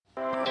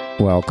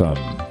Welcome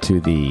to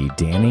the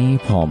Danny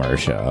Palmer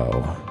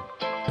Show.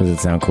 Does it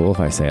sound cool if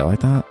I say it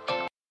like that?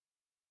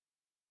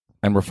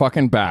 And we're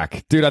fucking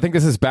back. Dude, I think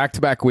this is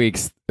back-to-back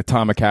weeks.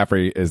 Tom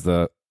McCaffrey is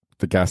the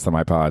guest on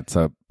my pod.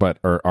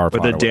 Or our pod.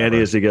 But then Danny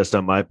is the guest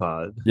on my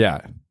pod.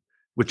 Yeah.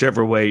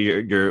 Whichever way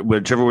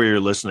you're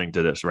listening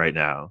to this right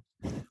now.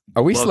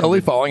 Are we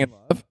slowly falling in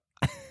love?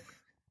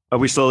 Are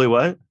we slowly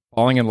what?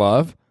 Falling in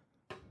love?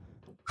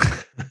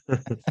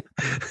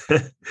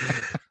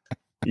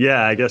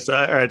 Yeah, I guess. All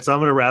right, so I'm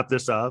going to wrap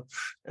this up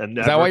and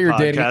is that why you're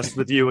dating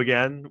with you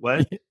again?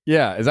 What?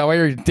 Yeah, is that why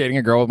you're dating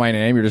a girl with my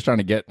name? You're just trying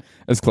to get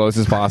as close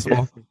as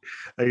possible.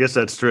 I guess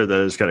that's true.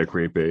 That is kind of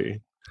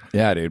creepy.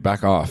 Yeah, dude,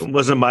 back off. It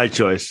wasn't my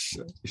choice.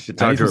 You should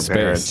talk to her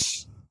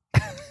parents.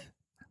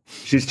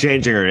 She's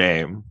changing her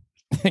name.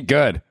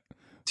 Good.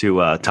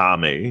 To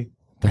Tommy.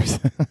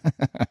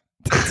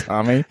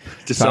 Tommy.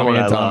 To someone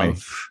I Tommy.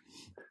 Love.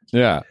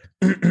 Yeah.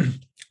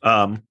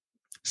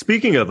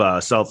 Speaking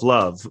of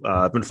self-love,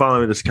 I've been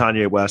following this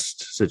Kanye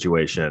West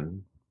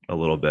situation a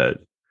little bit.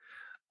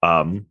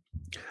 I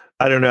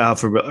don't know how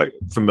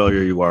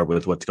familiar you are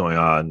with what's going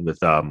on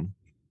with Kim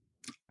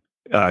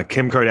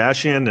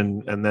Kardashian,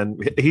 and then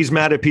he's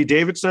mad at Pete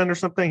Davidson or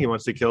something. He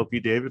wants to kill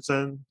Pete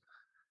Davidson.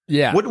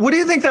 Yeah. What do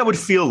you think that would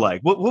feel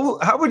like?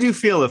 How would you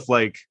feel if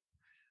like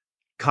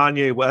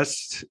Kanye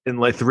West in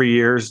like 3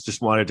 years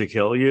just wanted to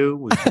kill you,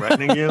 was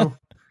threatening you?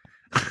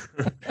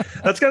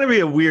 That's going to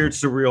be a weird,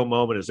 surreal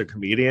moment as a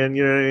comedian.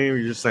 You know what I mean?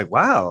 You're just like,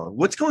 wow,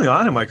 what's going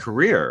on in my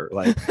career?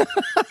 Like,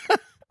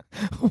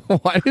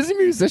 why does a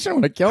musician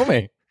want to kill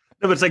me?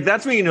 No, but it's like,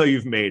 that's when you know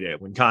you've made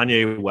it. When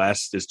Kanye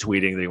West is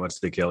tweeting that he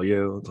wants to kill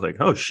you, it's like,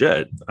 oh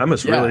shit, I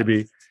must really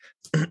be.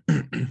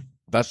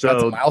 That's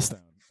a milestone.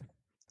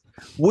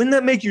 Wouldn't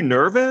that make you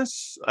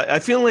nervous? I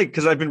feel like,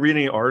 because I've been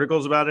reading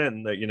articles about it,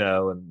 and that, you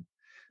know, and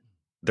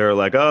they're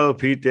like, oh,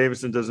 Pete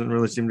Davidson doesn't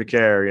really seem to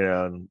care, you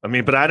know. And, I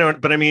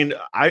mean,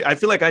 I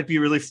feel like I'd be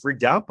really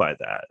freaked out by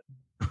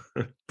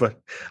that. But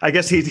I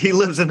guess he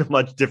lives in a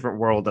much different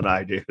world than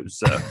I do.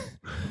 So,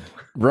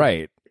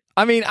 right.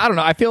 I mean, I don't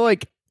know. I feel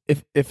like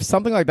if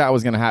something like that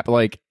was going to happen,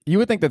 like you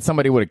would think that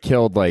somebody would have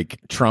killed like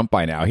Trump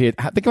by now. Think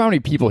of how many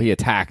people he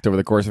attacked over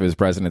the course of his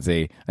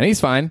presidency, and he's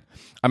fine.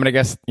 I mean, I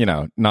guess, you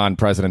know,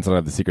 non-presidents don't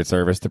have the Secret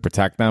Service to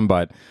protect them,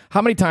 but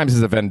how many times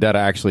is a vendetta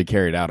actually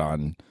carried out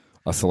on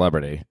a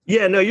celebrity?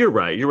 Yeah, no, you're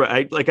right. You're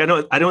right.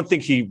 I don't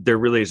think there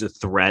really is a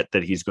threat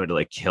that he's going to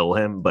like kill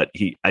him, but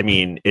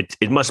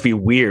it must be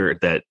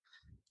weird that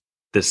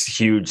this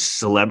huge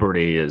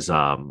celebrity is,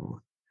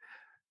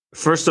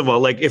 first of all,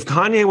 like if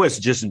Kanye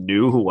West just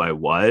knew who I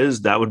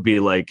was, that would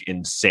be like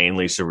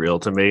insanely surreal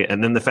to me.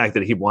 And then the fact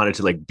that he wanted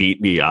to like beat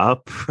me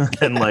up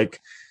and like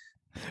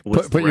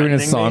put you in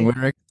his song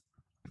lyric.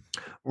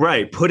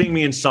 Right, putting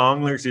me in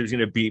song lyrics, he was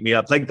going to beat me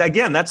up. Like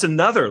again, that's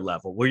another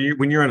level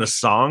when you're in a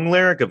song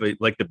lyric of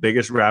like the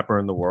biggest rapper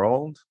in the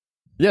world.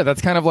 Yeah,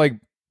 that's kind of like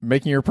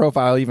making your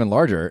profile even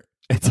larger.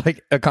 It's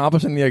like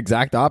accomplishing the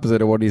exact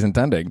opposite of what he's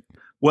intending.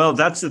 Well,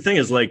 that's the thing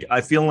is like I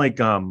feel like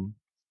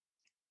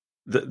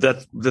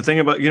that's the thing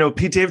about, you know,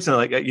 Pete Davidson.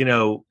 Like, you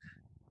know,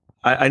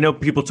 I know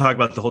people talk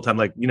about the whole time,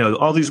 like, you know,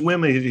 all these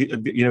women.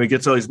 You know, he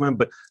gets all these women,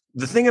 but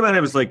the thing about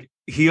him is like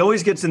he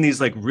always gets in these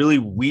like really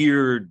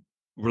weird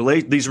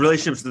these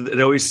relationships that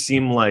always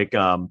seem like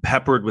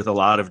peppered with a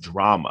lot of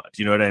drama.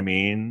 Do you know what I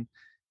mean?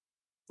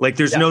 Like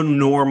there's no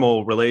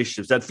normal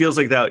relationships. That feels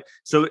like that.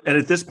 So, and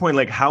at this point,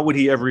 like how would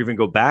he ever even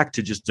go back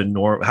to just a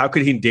normal? How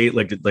could he date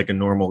like a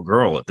normal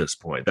girl at this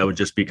point? That would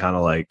just be kind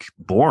of like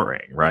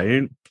boring,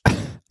 right?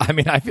 I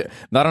mean, I feel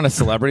not on a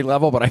celebrity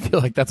level, but I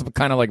feel like that's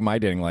kind of like my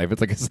dating life.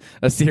 It's like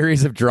a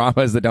series of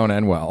dramas that don't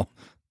end well.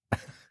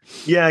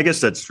 Yeah, I guess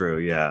that's true.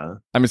 Yeah.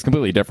 I mean, it's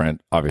completely different,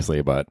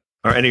 obviously, but.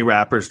 Are any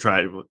rappers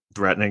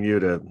threatening you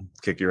to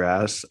kick your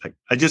ass?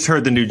 I just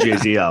heard the new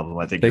Jay-Z album.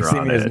 I think they've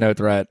seen me as no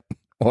threat.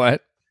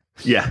 What?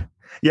 Yeah.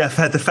 Yeah.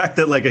 The fact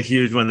that like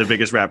one of the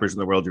biggest rappers in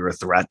the world, you're a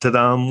threat to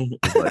them.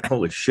 It's like,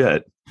 holy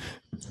shit.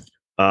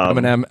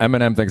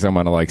 Eminem thinks I'm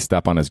going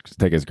to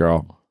take his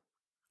girl.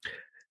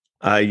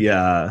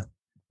 Yeah.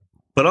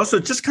 But also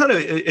just kind of,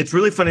 it's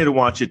really funny to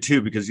watch it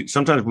too, because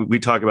sometimes we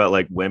talk about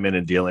like women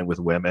and dealing with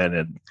women,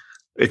 and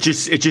it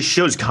just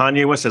shows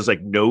Kanye West has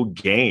like no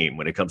game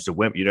when it comes to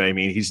women. You know what I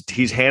mean?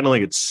 He's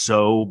handling it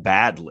so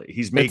badly.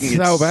 He's making it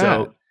so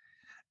bad.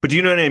 But do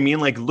you know what I mean?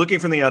 Like looking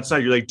from the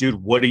outside, you're like,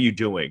 dude, what are you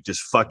doing?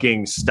 Just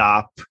fucking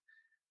stop.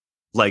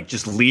 Like,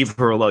 just leave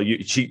her alone.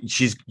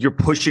 You're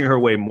pushing her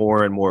away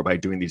more and more by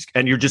doing these,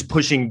 and you're just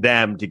pushing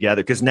them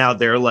together because now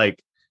they're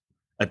like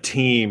a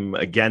team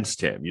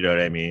against him. You know what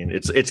I mean?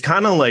 It's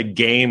kind of like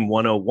game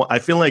 101. I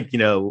feel like, you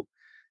know,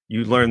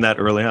 you learned that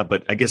early on,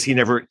 but I guess he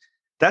never.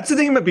 That's the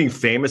thing about being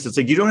famous. It's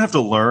like you don't have to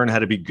learn how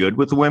to be good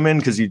with women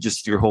because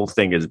your whole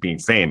thing is being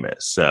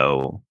famous.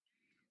 So,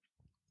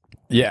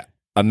 yeah.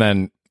 And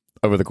then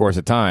over the course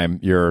of time,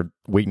 your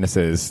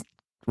weaknesses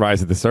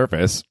rise to the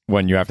surface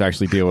when you have to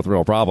actually deal with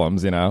real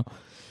problems, you know?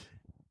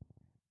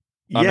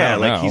 Yeah,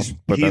 like he's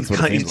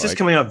just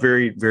coming out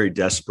very, very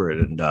desperate.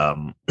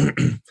 And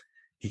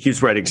he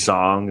keeps writing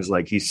songs.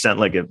 Like he sent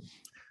like a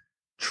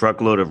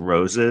Truckload of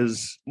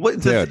Roses.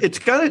 It's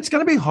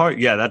gonna be hard.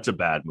 Yeah, that's a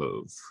bad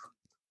move.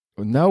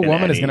 No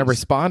woman is going to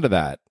respond to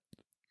that.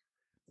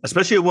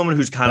 Especially a woman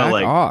who's kind of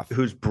like off.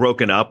 Who's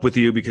broken up with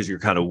you because you're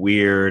kind of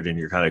weird and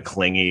you're kind of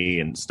clingy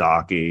and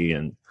stocky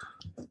and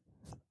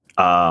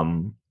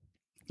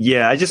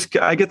yeah,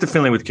 I get the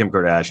feeling with Kim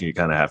Kardashian you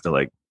kind of have to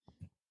like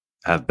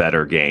have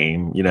better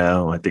game, you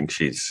know. I think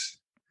you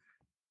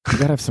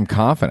gotta have some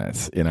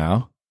confidence, you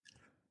know.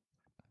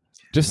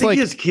 Just like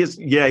he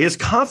has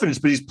confidence,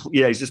 but he's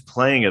just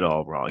playing it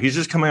all wrong. He's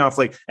just coming off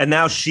like, and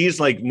now she's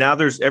like, now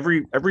there's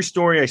every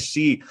story I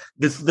see.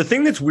 The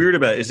thing that's weird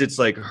about it is it's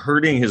like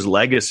hurting his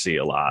legacy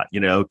a lot, you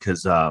know,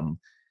 because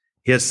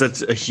he has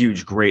such a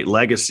huge, great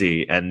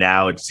legacy, and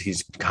now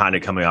he's kind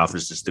of coming off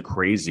as just the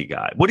crazy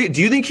guy. What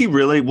do you think he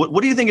really? What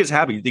do you think is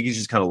happening? You think he's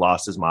just kind of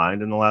lost his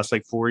mind in the last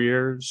like 4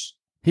 years?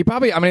 He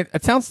probably. I mean,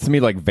 it sounds to me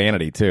like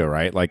vanity too,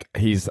 right? Like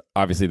he's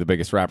obviously the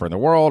biggest rapper in the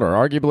world, or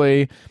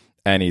arguably.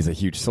 And he's a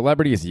huge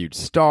celebrity. He's a huge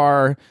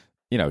star.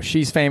 You know,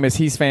 she's famous.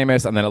 He's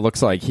famous. And then it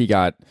looks like he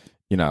got,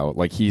 you know,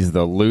 like he's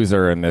the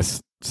loser in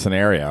this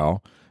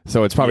scenario.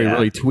 So it's probably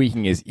really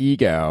tweaking his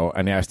ego.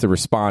 And he has to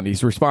respond.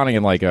 He's responding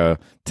in like a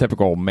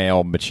typical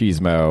male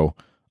machismo,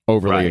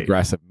 overly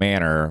aggressive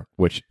manner,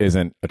 which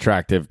isn't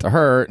attractive to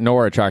her,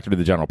 nor attractive to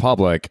the general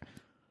public.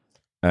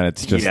 And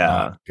it's just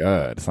not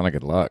good. It's not a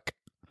good look.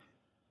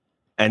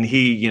 And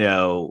he, you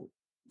know,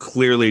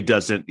 clearly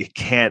he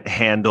can't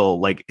handle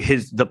like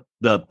his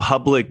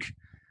public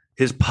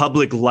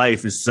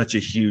life is such a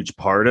huge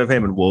part of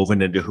him and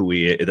woven into who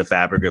he is, the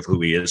fabric of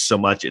who he is so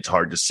much it's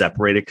hard to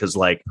separate it because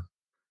like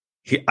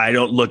I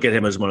don't look at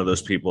him as one of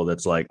those people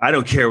that's like I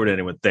don't care what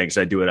anyone thinks,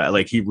 I do it.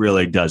 Like he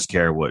really does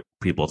care what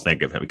people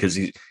think of him because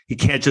he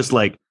can't just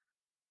like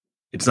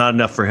it's not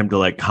enough for him to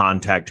like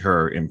contact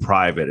her in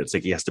private. It's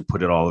like he has to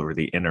put it all over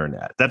the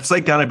internet. That's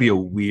like gotta be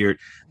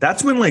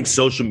that's when like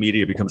social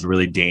media becomes a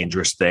really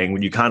dangerous thing,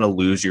 when you kind of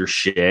lose your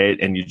shit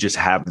and you just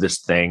have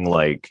this thing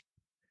like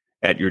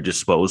at your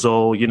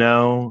disposal, you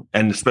know?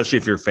 And especially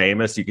if you're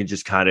famous, you can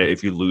just kind of,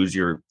 if you lose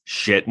your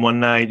shit one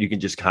night, you can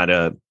just kind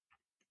of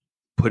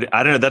put it,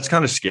 I don't know, that's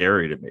kind of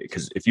scary to me.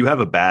 Because if you have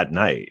a bad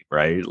night,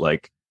 right?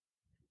 Like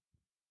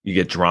you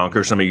get drunk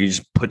or something, you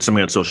just put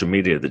something on social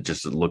media that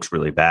just looks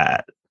really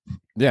bad.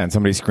 Yeah, and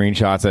somebody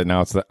screenshots it.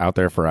 Now it's out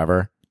there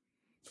forever.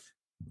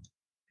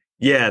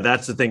 Yeah,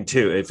 that's the thing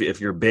too.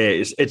 If you're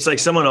big, it's like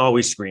someone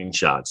always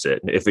screenshots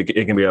it. If it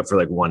can be up for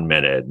like 1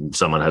 minute, and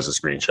someone has a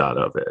screenshot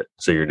of it,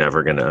 so you're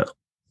never gonna.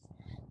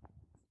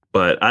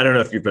 But I don't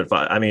know if you've been.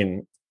 I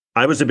mean,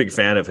 I was a big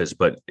fan of his,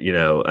 but you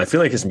know, I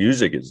feel like his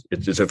music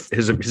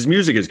his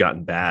music has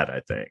gotten bad.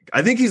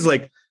 I think he's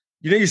like.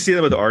 You know, you see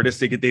them with artists,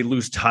 they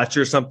lose touch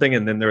or something,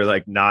 and then they're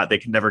like they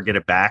can never get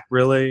it back,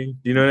 really.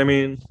 You know what I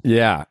mean?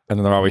 Yeah. And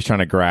then they're always trying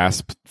to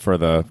grasp for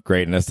the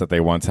greatness that they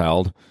once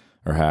held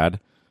or had.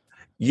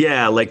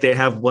 Yeah, like he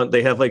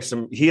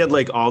had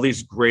like all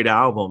these great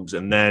albums,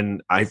 and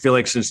then I feel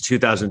like since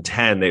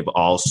 2010, they've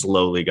all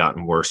slowly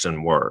gotten worse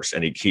and worse.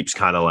 And he keeps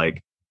kind of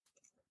like,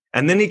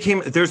 and then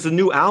there's a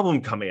new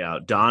album coming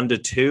out,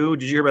 Donda 2.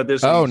 Did you hear about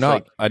this? Oh,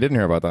 no, I didn't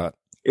hear about that.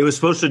 It was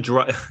supposed to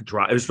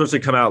it was supposed to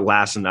come out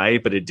last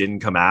night, but it didn't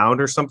come out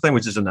or something,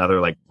 which is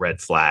another like red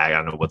flag. I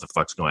don't know what the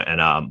fuck's going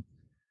on. And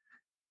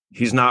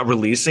he's not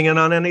releasing it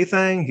on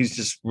anything. He's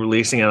just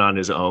releasing it on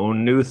his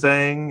own new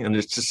thing. And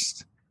it's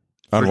just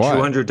for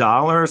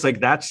 $200. Like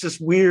that's just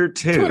weird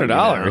too.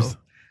 $200.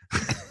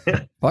 You know?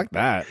 Fuck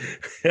that.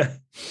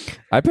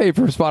 I pay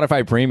for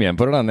Spotify Premium.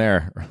 Put it on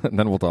there, and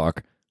then we'll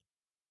talk.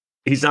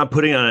 He's not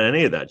putting on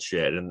any of that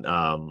shit. And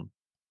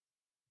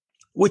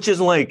which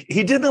is like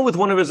he did that with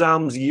one of his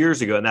albums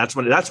years ago, and that's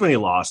when he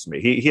lost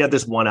me. He had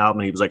this one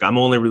album. He was like, "I'm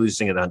only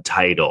releasing it on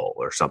Tidal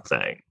or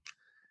something,"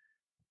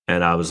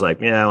 and I was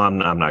like, "Yeah, well,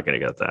 I'm not going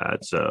to get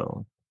that."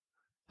 So,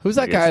 who's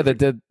that guy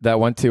that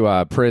went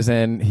to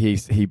prison?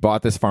 He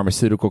bought this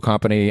pharmaceutical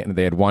company, and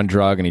they had one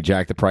drug, and he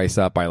jacked the price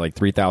up by like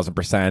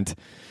 3,000%.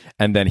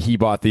 And then he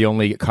bought the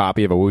only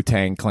copy of a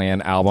Wu-Tang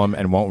Clan album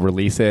and won't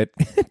release it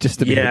just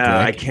to be a dick.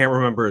 I can't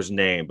remember his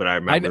name, but I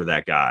remember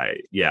that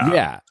guy.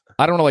 Yeah.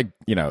 I don't want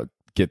to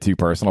get too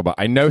personal, but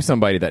I know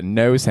somebody that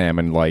knows him,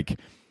 and like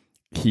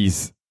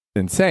he's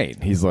insane.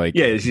 He's like,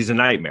 he's a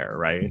nightmare,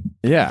 right?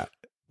 Yeah,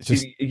 it's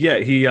just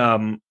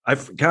I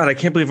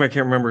can't believe I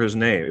can't remember his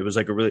name. It was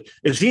like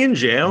is he in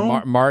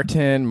jail?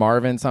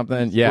 Marvin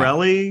something. Yeah,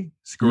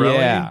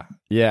 Scarelli.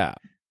 Yeah.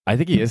 I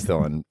think he is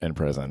still in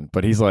prison,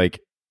 but he's like,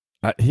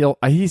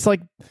 he's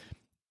like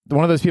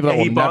one of those people that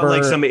will never.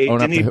 Like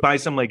didn't he buy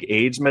some like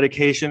AIDS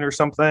medication or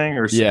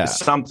something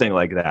something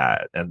like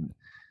that? And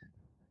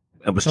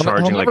I was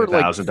charging like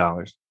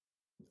 $1,000.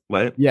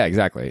 What? Yeah,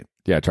 exactly.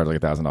 Yeah, charge like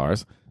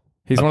 $1,000.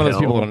 He's one of those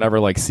people that'll never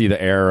like see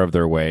the error of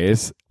their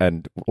ways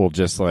and will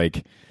just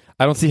like.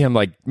 I don't see him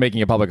like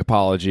making a public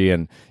apology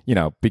and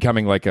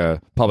becoming like a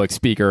public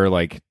speaker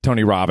like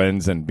Tony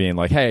Robbins and being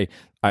like, "Hey,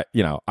 I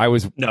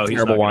was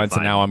terrible once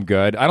and now I'm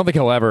good." I don't think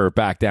he'll ever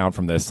back down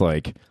from this.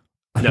 Like,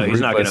 no,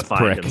 he's not going to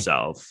find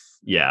himself.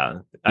 Yeah.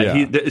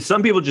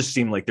 Some people just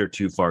seem like they're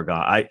too far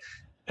gone.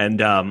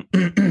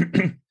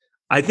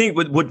 I think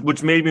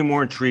what's made me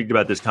more intrigued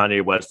about this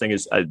Kanye West thing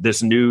is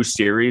this new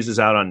series is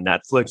out on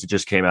Netflix. It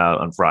just came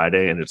out on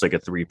Friday, and it's like a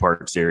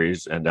 3-part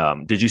series.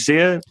 And did you see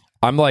it?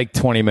 I'm like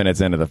 20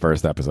 minutes into the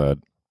first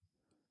episode.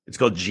 It's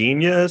called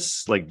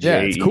Genius. Like, yeah,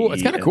 it's cool.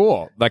 It's kind of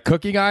cool. That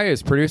Cookie guy,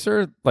 his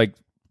producer, like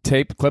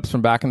tape clips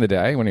from back in the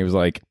day when he was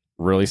like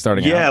really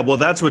starting out. Yeah, well,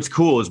 that's what's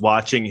cool is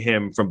watching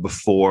him from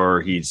before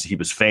he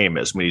was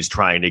famous, when he's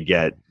trying to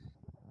get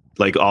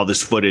like all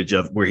this footage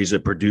of where he's a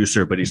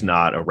producer, but he's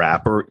not a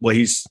rapper. Well,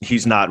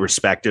 he's not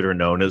respected or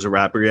known as a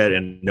rapper yet,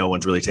 and no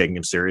one's really taking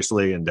him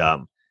seriously. And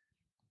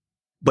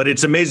but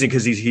it's amazing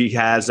because he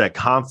has that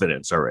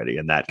confidence already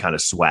and that kind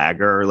of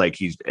swagger.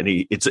 Like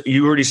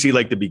you already see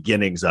like the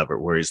beginnings of it,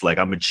 where he's like,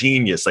 I'm a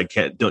genius. Like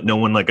no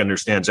one like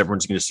understands.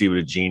 Everyone's going to see what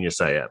a genius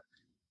I am.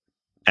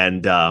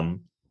 And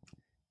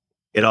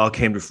it all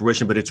came to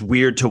fruition, but it's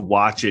weird to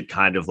watch it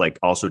kind of like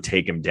also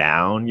take him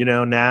down,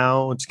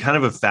 now it's kind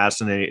of a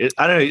fascinating,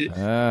 I don't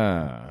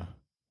know.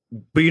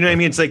 But you know what I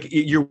mean? It's like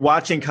you're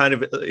watching kind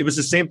of, it was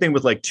the same thing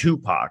with like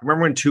Tupac.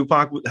 Remember when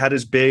Tupac had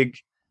his big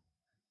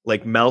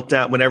like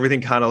meltdown, when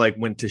everything kind of like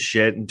went to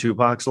shit in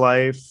Tupac's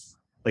life?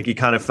 Like he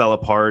kind of fell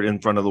apart in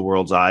front of the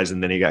world's eyes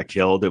and then he got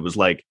killed. It was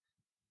like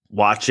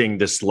watching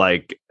this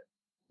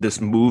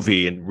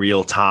movie in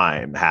real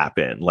time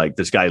happen, like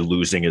this guy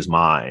losing his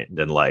mind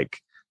and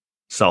like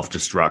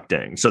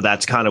self-destructing. So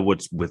that's kind of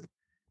what's with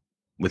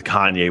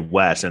Kanye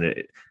West. And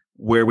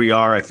where we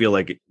are, I feel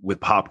like with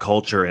pop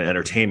culture and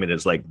entertainment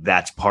is like,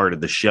 that's part of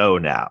the show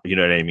now. You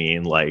know what I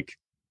mean? Like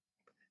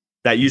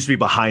that used to be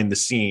behind the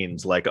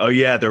scenes, like, oh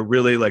yeah, they're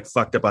really like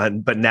fucked up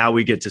behind, but now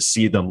we get to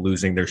see them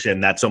losing their shit.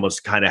 And that's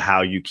almost kind of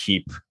how you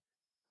keep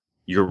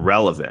your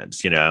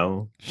relevance,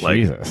 like,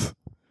 Jesus.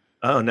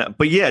 Oh no.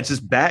 But yeah, it's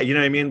just bad. You know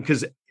what I mean?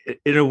 Because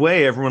in a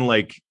way, everyone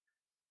like,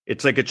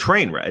 it's like a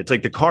train wreck. It's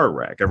like the car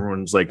wreck.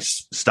 Everyone's like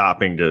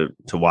stopping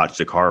to watch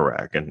the car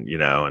wreck, and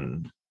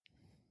and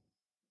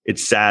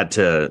it's sad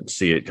to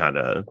see it kind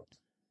of.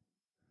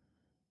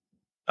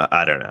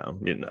 I don't know.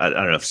 I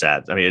don't know if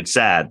sad. I mean, it's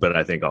sad, but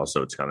I think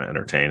also it's kind of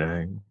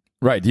entertaining.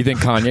 Right. Do you think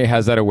Kanye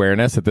has that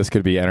awareness that this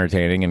could be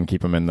entertaining and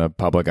keep him in the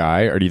public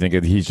eye, or do you think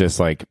that he's just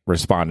like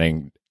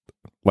responding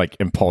like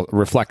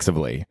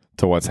reflexively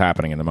to what's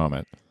happening in the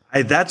moment?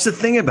 That's the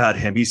thing about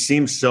him. He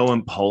seems so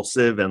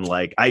impulsive and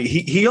like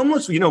he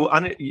almost,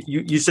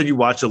 you said you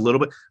watched a little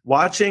bit.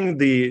 Watching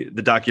the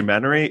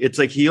documentary, it's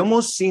like he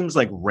almost seems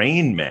like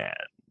Rain Man.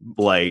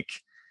 Like,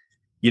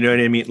 you know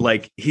what I mean?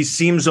 Like he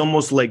seems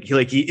almost like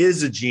he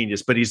is a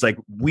genius, but he's like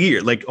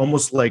weird, like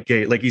almost like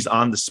he's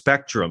on the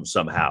spectrum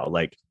somehow.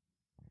 Like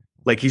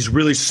he's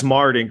really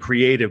smart and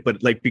creative,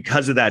 but like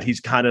because of that, he's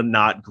kind of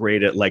not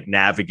great at like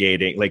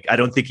navigating. Like I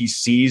don't think he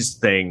sees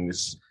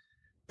things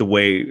the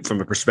way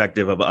from a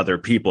perspective of other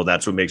people.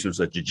 That's what makes him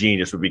such a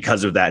genius. But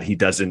because of that, he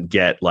doesn't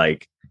get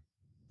like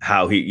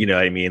how he, you know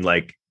what I mean?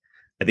 Like,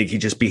 I think he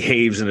just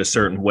behaves in a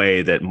certain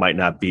way that might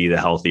not be the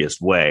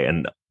healthiest way.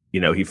 And,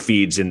 he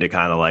feeds into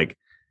kind of like,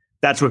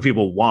 that's what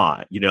people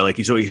want, like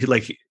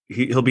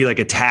he'll be like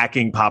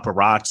attacking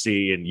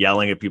paparazzi and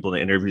yelling at people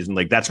in interviews. And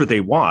like, that's what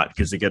they want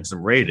because it gets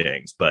some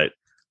ratings. But,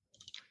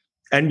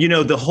 and,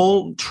 the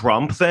whole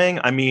Trump thing,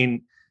 I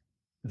mean,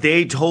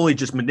 they totally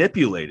just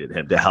manipulated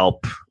him to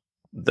help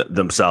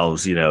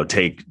themselves,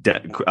 take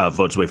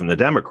votes away from the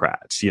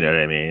Democrats. You know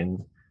what I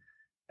mean?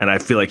 And I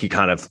feel like he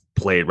kind of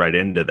played right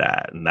into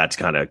that. And that's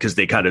kind of because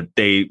they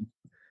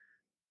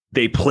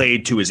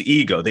played to his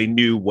ego. They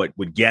knew what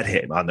would get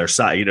him on their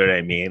side. You know what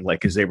I mean?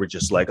 Like, because they were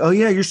just like, oh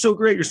yeah, you're so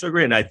great. You're so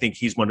great. And I think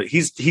he's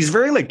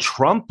very like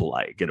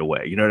Trump-like in a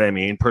way. You know what I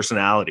mean?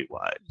 Personality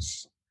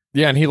wise.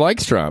 Yeah. And he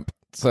likes Trump.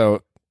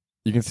 So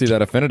you can see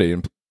that affinity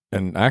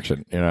in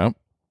action,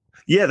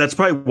 Yeah, that's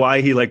probably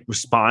why he like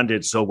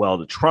responded so well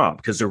to Trump,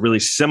 because they're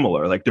really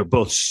similar. Like they're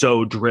both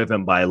so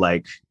driven by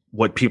like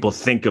what people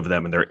think of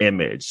them and their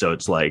image. So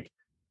it's like,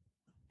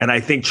 and I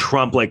think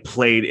Trump like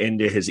played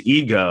into his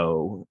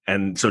ego.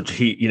 And so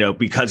he,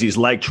 because he's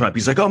like Trump,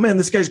 he's like, oh man,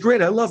 this guy's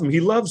great. I love him. He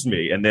loves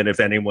me. And then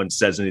if anyone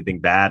says anything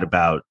bad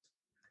about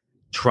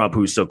Trump,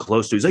 who's so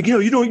close to, he's like,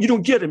 you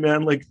don't get it,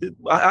 man. Like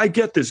I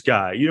get this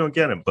guy. You don't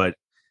get him. But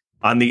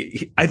I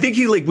think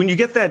he like when you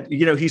get that,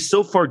 he's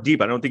so far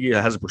deep. I don't think he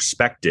has a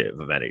perspective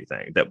of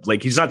anything that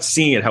like he's not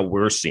seeing it how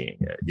we're seeing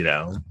it,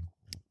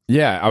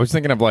 Yeah, I was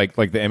thinking of like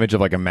the image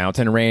of like a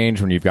mountain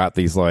range when you've got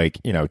these like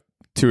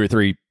 2 or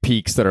 3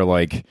 peaks that are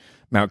like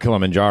Mount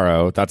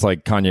Kilimanjaro. That's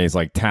like Kanye's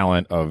like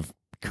talent of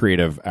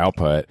creative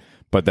output.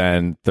 But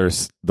then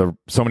there's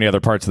so many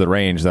other parts of the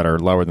range that are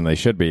lower than they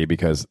should be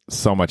because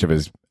so much of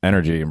his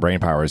energy and brain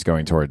power is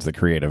going towards the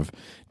creative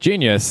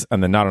genius,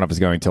 and then not enough is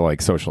going to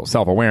like social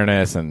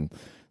self-awareness and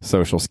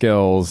social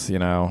skills.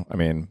 I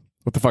mean,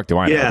 what the fuck do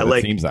I know? Yeah,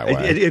 like it seems that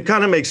way. It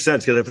kind of makes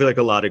sense because I feel like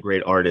a lot of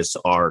great artists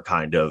are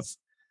kind of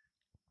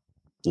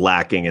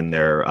lacking in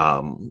their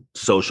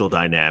social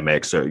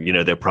dynamics, or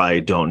they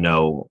probably don't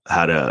know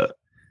how to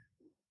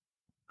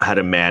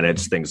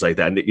manage things like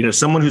that. And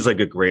someone who's like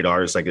a great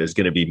artist like is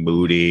going to be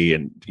moody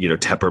and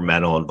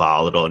temperamental and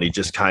volatile, and he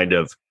just kind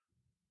of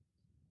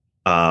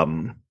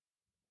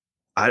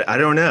I I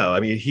don't know. I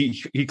mean,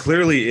 he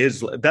clearly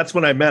is. That's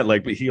when I met.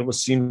 Like, he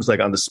almost seems like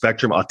on the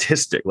spectrum,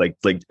 autistic, like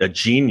a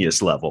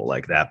genius level,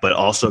 like that, but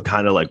also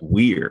kind of like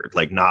weird,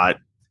 like not.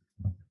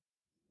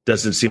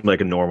 Doesn't seem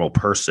like a normal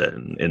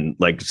person, and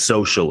like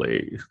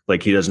socially,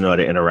 like he doesn't know how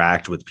to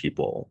interact with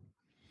people.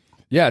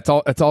 Yeah, it's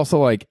also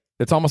like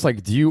it's almost like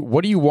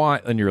what do you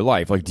want in your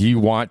life? Like, do you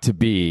want to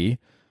be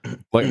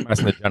like that's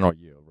the general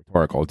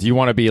rhetorical? Do you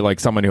want to be like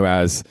someone who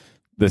has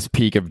this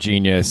peak of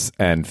genius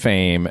and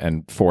fame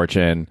and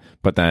fortune,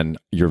 but then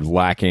you're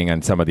lacking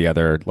on some of the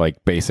other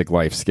like basic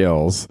life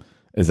skills?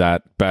 Is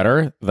that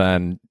better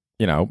than,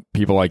 you know,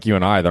 people like you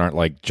and I that aren't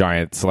like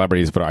giant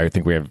celebrities, but I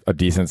think we have a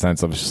decent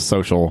sense of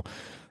social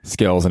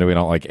skills and we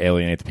don't like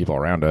alienate the people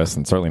around us,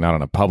 and certainly not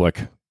in a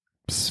public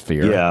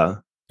sphere. Yeah.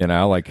 You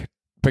know, like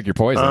pick your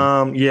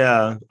poison.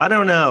 Yeah. I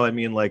don't know. I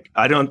mean, like,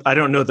 I don't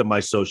know that my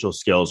social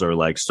skills are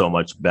like so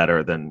much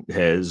better than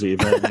his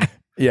even.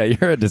 Yeah,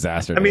 you're a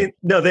disaster. I mean,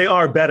 no, they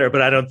are better,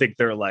 but I don't think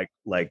they're like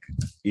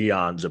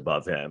eons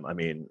above him. I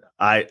mean,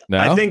 I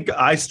think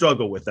I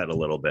struggle with that a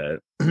little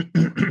bit.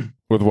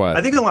 With what?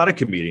 I think a lot of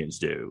comedians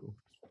do.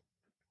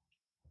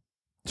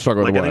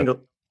 Struggle with what?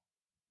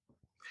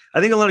 I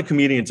think a lot of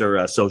comedians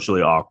are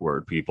socially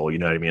awkward people. You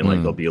know what I mean?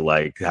 Like they'll be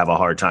like, have a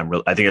hard time.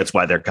 I think that's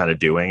why they're kind of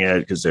doing it,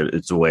 because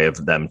it's a way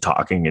of them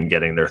talking and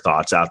getting their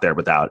thoughts out there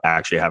without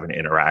actually having to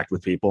interact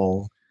with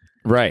people.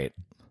 Right.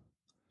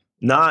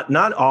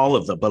 Not all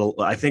of them, but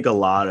I think a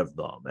lot of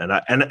them.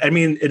 And I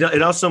mean,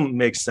 it also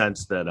makes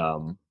sense that,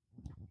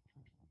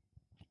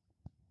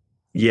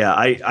 yeah,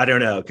 I don't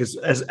know. Cause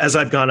as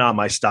I've gone on,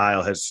 my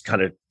style has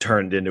kind of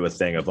turned into a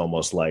thing of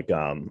almost like,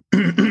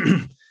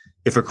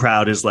 if a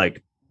crowd is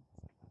like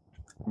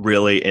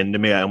really into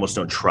me, I almost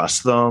don't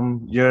trust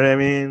them. You know what I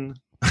mean?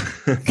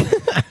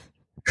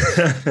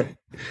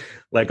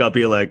 Like I'll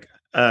be like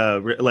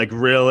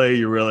really,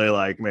 you really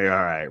like me?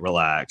 All right,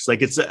 relax.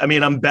 Like I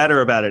mean, I'm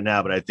better about it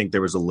now, but I think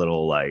there was a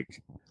little like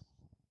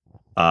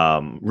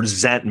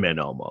resentment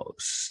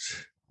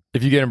almost.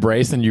 If you get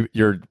embraced and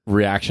your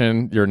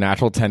reaction, your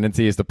natural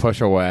tendency is to push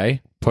away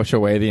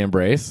the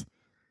embrace.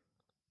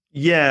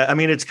 Yeah, I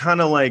mean, it's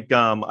kind of like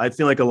I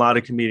feel like a lot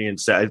of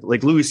comedians say,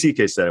 like Louis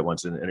C.K. said it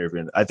once in an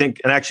interview. I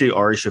think, and actually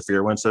Ari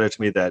Shaffir once said it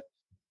to me that,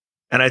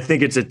 and I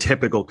think it's a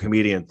typical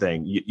comedian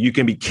thing. You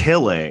can be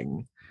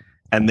killing,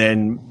 and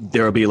then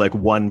there will be like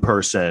one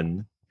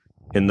person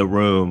in the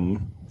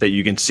room that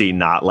you can see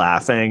not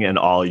laughing, and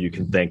all you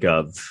can think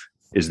of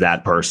is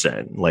that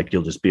person. Like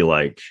you'll just be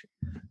like,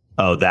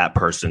 oh, that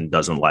person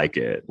doesn't like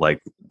it.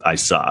 Like I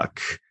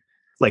suck.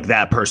 Like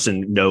that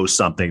person knows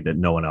something that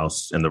no one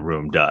else in the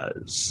room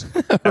does.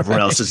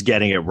 Everyone else is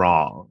getting it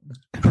wrong.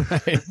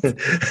 Right.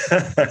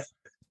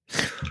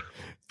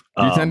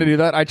 You tend to do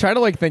that. I try to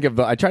like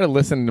I try to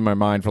listen to my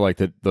mind for like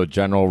the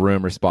general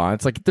room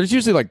response. Like there's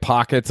usually like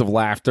pockets of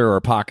laughter or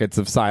pockets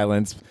of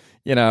silence,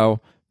 you know,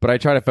 but I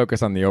try to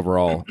focus on the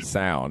overall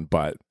sound.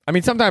 But I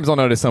mean, sometimes I'll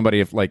notice somebody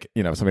if like,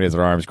 you know, somebody has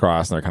their arms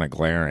crossed and they're kind of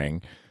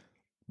glaring.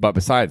 But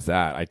besides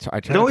that, I try.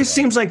 It always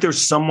seems like there's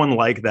someone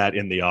like that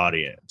in the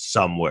audience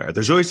somewhere.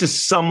 There's always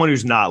just someone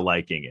who's not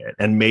liking it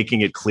and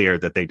making it clear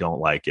that they don't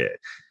like it.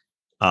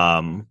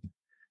 I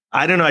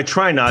don't know. I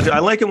try not to. I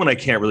like it when I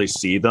can't really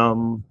see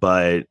them,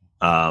 but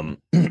like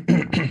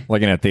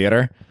in a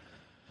theater.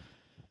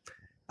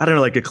 I don't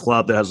know, like a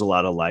club that has a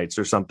lot of lights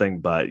or something.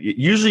 But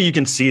usually you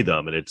can see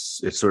them, and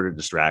it's sort of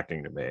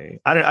distracting to me.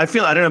 I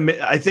think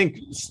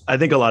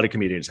a lot of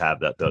comedians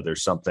have that though.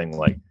 There's something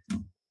like.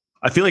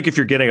 I feel like if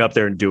you're getting up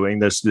there and doing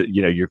this,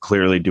 you know, you're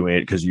clearly doing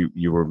it because you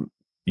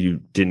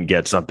didn't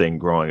get something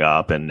growing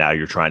up and now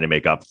you're trying to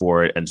make up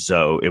for it. And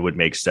so it would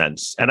make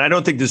sense. And I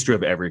don't think this is true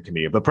of every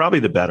comedian, but probably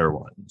the better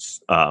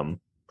ones,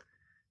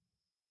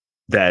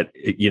 that,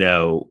 you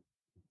know,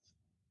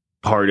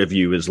 part of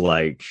you is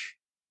like,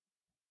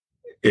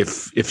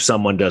 if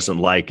someone doesn't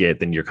like it,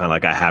 then you're kind of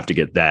like, I have to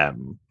get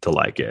them to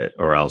like it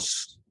or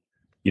else,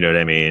 you know what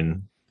I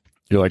mean?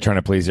 You're like trying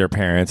to please your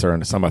parents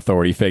or some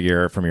authority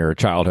figure from your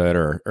childhood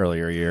or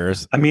earlier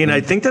years. I mean, I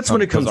think that's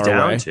what it comes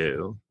down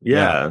to.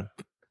 Yeah.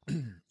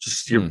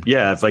 Just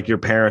if like your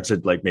parents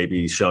had like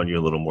maybe shown you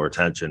a little more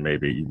attention,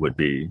 maybe you would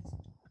be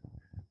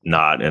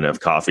not in a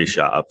coffee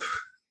shop.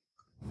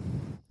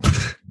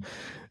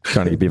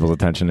 Trying to get people's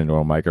attention into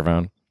a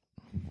microphone.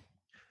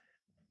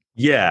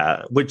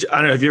 Yeah, which I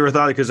don't know. Have you ever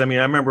thought? Because I mean,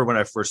 I remember when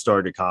I first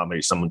started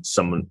comedy,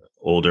 someone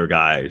older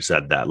guy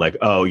said that, like,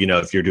 oh, you know,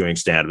 if you're doing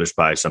stand-up, there's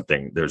probably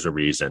something. There's a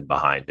reason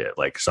behind it,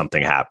 like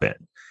something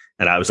happened.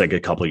 And I was like a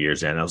couple of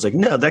years in, I was like,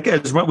 no, that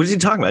guy's what was he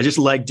talking about? I just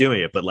like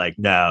doing it, but like,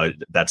 no,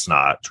 that's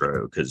not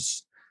true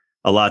because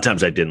a lot of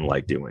times I didn't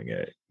like doing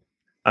it.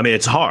 I mean,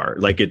 it's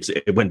hard. Like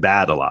it went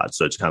bad a lot,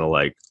 so it's kind of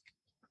like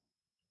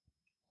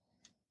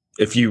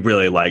if you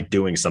really like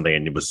doing something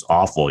and it was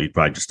awful, you'd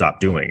probably just stop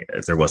doing it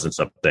if there wasn't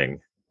something.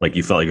 Like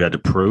you felt like you had to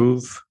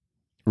prove.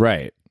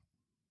 Right.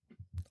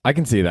 I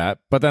can see that.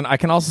 But then I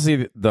can also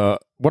see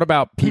what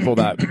about people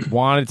that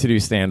wanted to do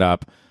stand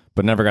up,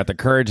 but never got the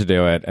courage to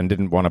do it and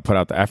didn't want to put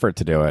out the effort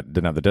to do it,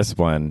 didn't have the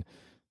discipline.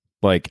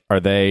 Like, are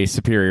they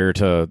superior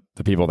to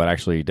the people that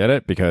actually did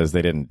it because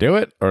they didn't do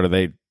it? Or do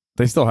they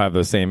They still have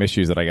the same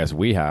issues that I guess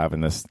we have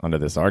in this under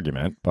this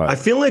argument. But I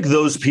feel like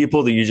those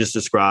people that you just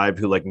described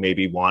who like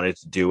maybe wanted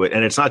to do it,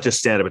 and it's not just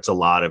stand up, it's a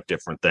lot of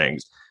different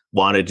things,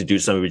 wanted to do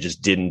something but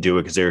just didn't do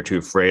it because they were too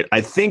afraid.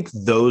 I think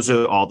those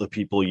are all the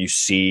people you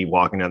see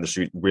walking down the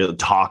street really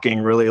talking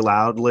really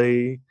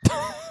loudly.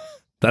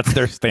 That's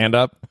their stand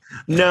up.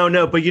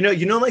 No, but you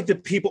know, like the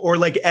people, or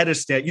like at a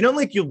stand, you know,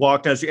 like you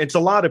walk down the street, it's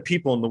a lot of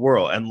people in the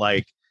world, and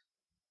like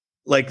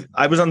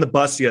I was on the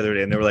bus the other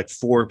day and there were like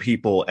 4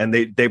 people and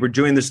they were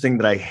doing this thing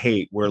that I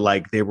hate where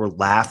like they were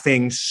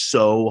laughing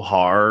so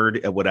hard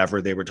at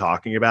whatever they were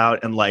talking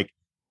about and like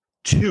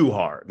too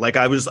hard. Like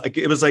I was like,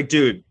 it was like,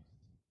 dude,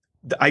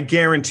 I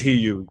guarantee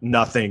you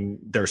nothing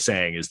they're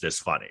saying is this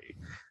funny.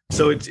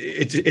 So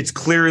it's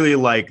clearly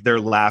like they're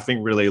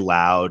laughing really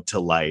loud to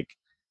like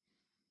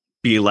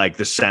be like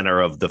the center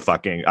of the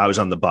fucking, I was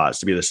on the bus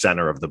to be the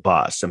center of the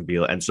bus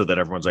and so that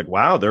everyone's like,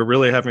 wow, they're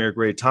really having a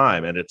great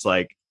time. And it's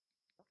like,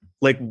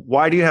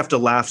 why do you have to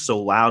laugh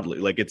so loudly?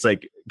 Like, it's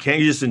like, can't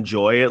you just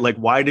enjoy it? Like,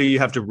 why do you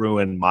have to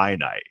ruin my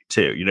night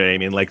too? You know what I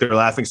mean? Like they're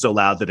laughing so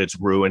loud that it's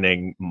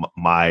ruining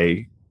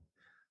my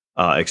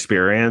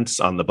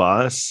experience on the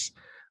bus.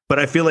 But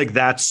I feel like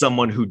that's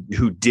someone who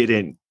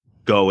didn't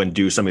go and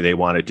do something they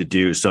wanted to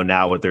do. So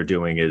now what they're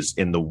doing is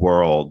in the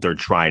world, they're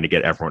trying to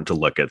get everyone to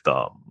look at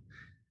them.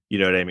 You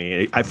know what I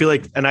mean? I feel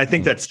like, and I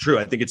think that's true.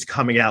 I think it's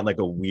coming out like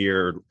a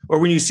weird, or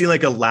when you see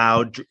like a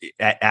loud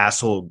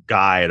asshole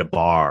guy at a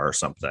bar or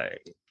something.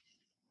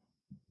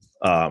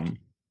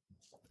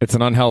 It's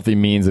an unhealthy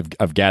means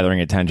of gathering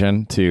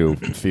attention to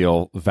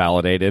feel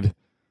validated.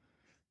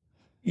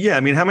 Yeah,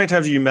 I mean, how many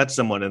times have you met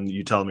someone and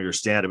you tell them you're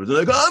stand-up?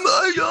 They're like,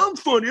 I'm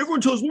funny.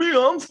 Everyone tells me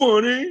I'm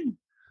funny.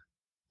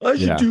 I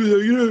should do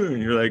that, yeah.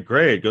 And you're like,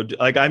 great, go.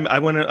 Like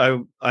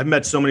I've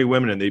met so many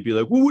women, and they'd be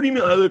like, well, what do you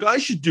mean? I'm like, I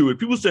should do it.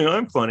 People say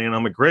I'm funny, and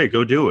I'm like, great,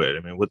 go do it. I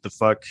mean, what the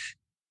fuck?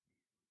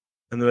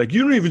 And they're like,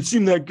 you don't even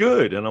seem that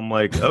good, and I'm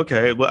like,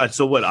 okay, well,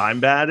 so what? I'm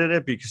bad at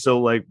it because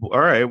so like, all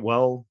right,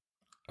 well,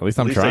 at least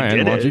I'm trying.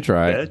 Why don't you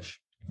try? Bitch.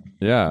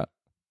 Yeah.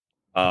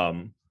 But,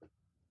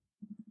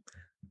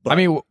 I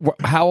mean,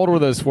 how old were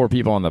those 4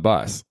 people on the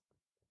bus?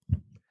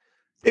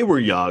 They were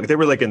young. They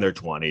were like in their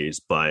 20s,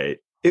 but.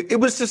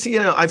 It was just, you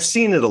know, I've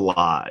seen it a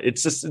lot.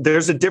 It's just,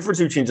 there's a difference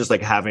between just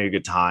like having a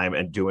good time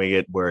and doing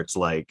it where it's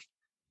like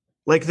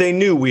they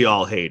knew we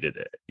all hated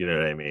it. You know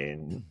what I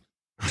mean?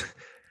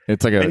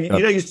 It's like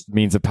a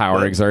means of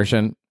power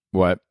exertion.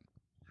 What?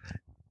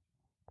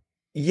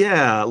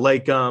 Yeah.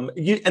 Like,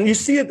 you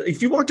see it,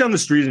 if you walk down the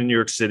street in New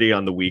York City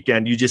on the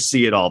weekend, you just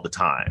see it all the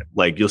time.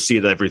 Like you'll see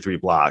it every 3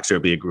 blocks.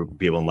 There'll be a group of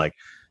people and like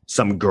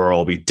some girl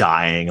will be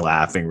dying,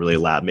 laughing really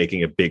loud,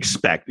 making a big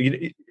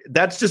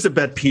that's just a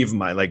pet peeve of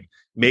mine. Like,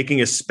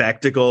 making a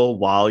spectacle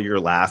while you're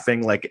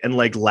laughing,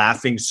 and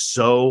laughing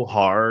so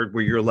hard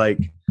where you're like,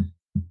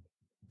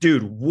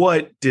 dude,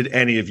 what did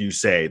any of you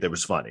say that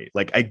was funny?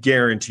 Like, I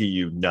guarantee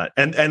you not.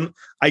 And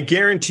I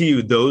guarantee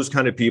you those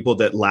kind of people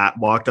that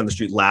walked on the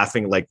street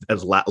laughing like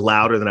as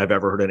louder than I've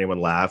ever heard anyone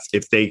laugh.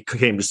 If they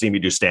came to see me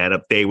do stand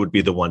up, they would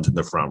be the ones in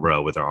the front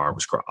row with their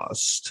arms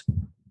crossed.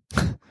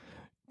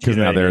 Because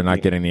now they're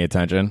not getting the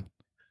attention.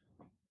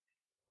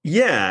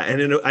 Yeah,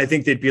 and I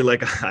think they'd be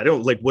like, I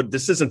don't like what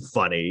this isn't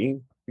funny.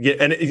 Yeah,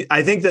 and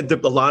I think that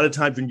a lot of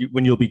times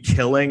when you'll be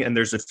killing and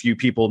there's a few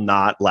people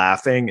not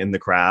laughing in the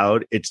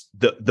crowd, it's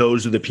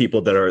those are the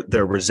people that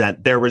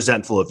they're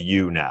resentful of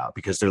you now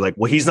because they're like,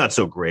 well, he's not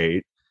so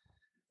great.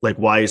 Like,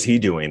 why is he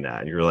doing that?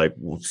 And you're like,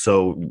 well,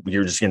 so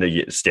you're just going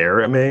to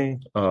stare at me?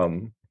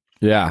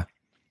 Yeah.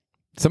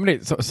 Some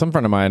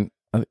friend of mine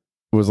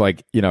was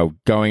like, you know,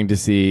 going to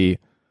see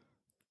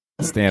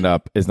stand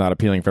up is not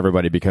appealing for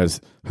everybody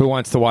because who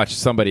wants to watch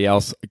somebody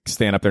else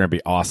stand up there and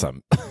be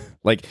awesome?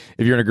 Like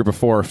if you're in a group of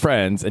 4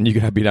 friends and you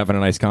could be having a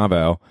nice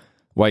convo,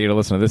 why are you gonna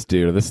listen to this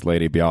dude or this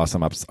lady be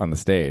awesome up on the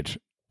stage?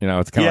 You know,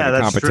 it's kind of like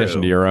a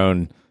competition to your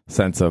own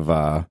sense of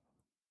I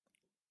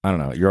don't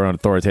know, your own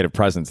authoritative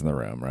presence in the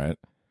room, right?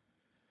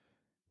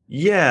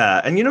 Yeah,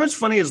 and you know what's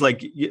funny is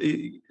like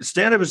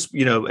stand up is,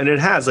 you know, and it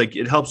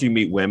helps you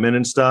meet women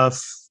and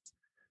stuff.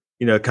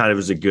 You know, kind of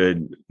is a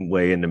good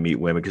way in to meet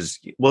women because,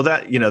 well,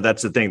 that, you know,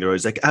 that's the thing. They're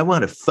always like, I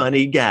want a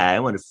funny guy.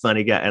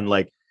 And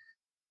like,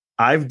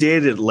 I've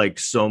dated like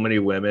so many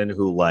women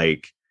who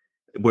like,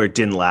 where it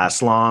didn't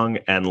last long.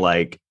 And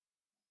like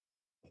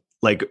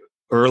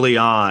early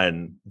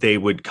on, they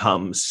would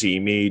come see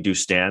me do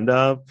stand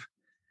up.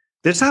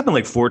 This happened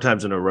like 4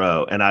 times in a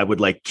row. And I would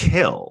like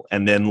kill.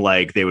 And then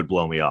like, they would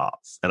blow me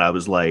off. And I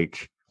was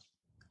like,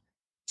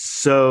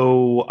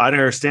 so I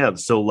don't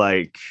understand. So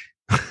like,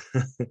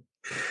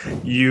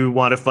 you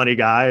want a funny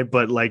guy,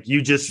 but like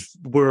you just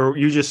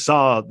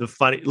saw the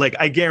funny, like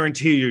I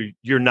guarantee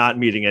you're not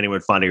meeting anyone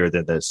funnier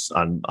than this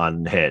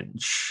on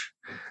Hinge.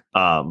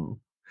 But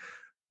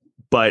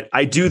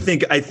I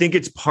think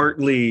it's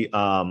partly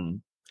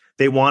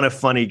they want a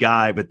funny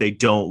guy, but they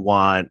don't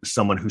want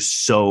someone who's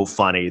so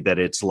funny that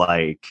it's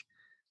like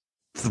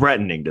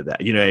threatening to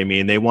that. You know what I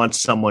mean? They want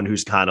someone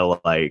who's kind of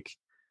like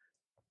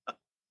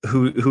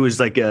who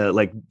is like a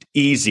like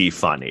easy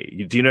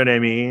funny. Do you know what I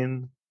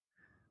mean?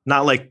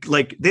 Not like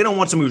they don't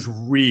want someone who's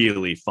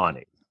really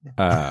funny.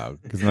 I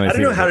don't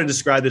know how to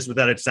describe this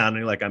without it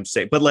sounding like I'm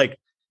saying, but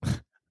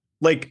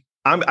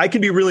I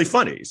can be really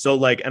funny. So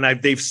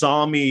they've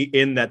saw me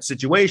in that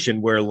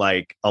situation where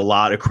like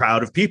a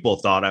crowd of people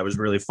thought I was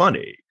really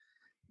funny.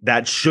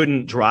 That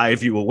shouldn't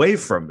drive you away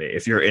from me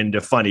if you're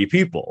into funny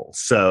people.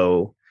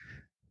 So,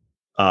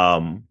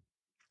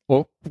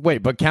 well,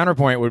 wait, but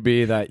counterpoint would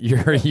be that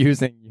you're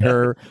using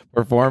your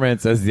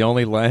performance as the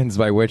only lens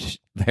by which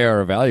they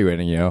are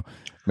evaluating you.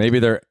 Maybe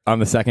they're on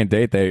the second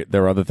date. There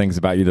were other things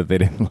about you that they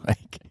didn't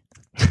like.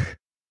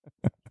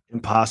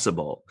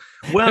 Impossible.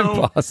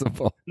 Well,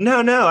 impossible.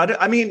 No.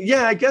 I mean,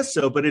 yeah, I guess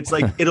so. But it's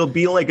like it'll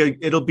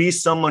be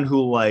someone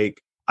who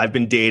like I've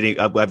been dating.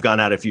 I've gone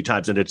out a few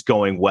times and it's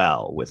going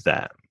well with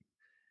them.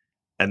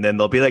 And then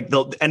they'll be like,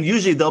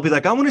 usually they'll be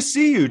like, I want to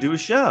see you do a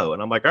show.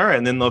 And I'm like, all right.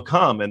 And then they'll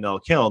come and they'll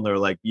kill. And they're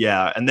like,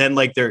 yeah. And then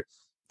like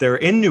they're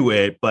into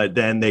it, but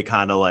then they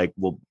kind of like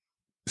will.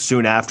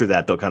 Soon after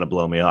that, they'll kind of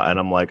blow me off. And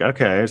I'm like,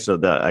 okay, so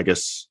I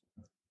guess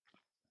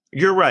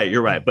you're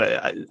right.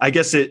 But I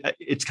guess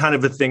it's kind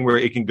of a thing where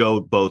it can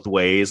go both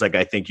ways. Like,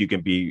 I think you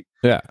can be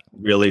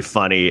really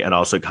funny and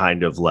also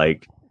kind of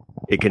like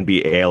it can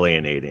be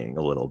alienating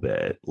a little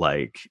bit.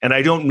 Like, and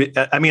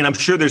I mean, I'm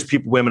sure there's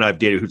women I've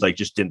dated who like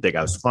just didn't think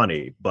I was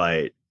funny,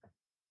 but.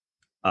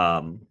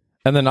 And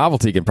the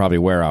novelty can probably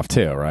wear off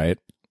too, right?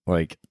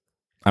 Like,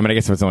 I mean, I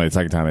guess if it's only the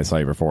second time they saw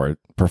you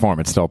perform,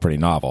 it's still pretty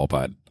novel,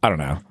 but I don't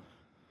know.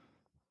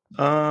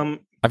 I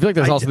feel like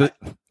there's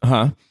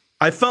I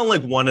felt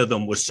like one of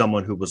them was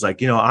someone who was like,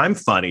 I'm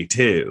funny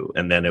too.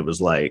 And then it was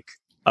like,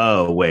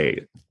 oh,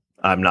 wait,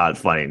 I'm not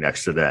funny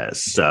next to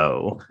this.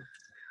 So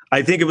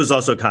I think it was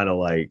also kind of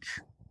like,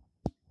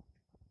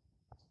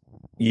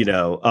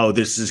 oh,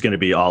 this is going to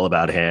be all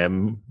about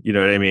him. You know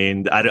what I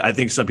mean? I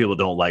think some people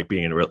don't like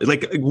being in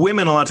like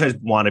women a lot of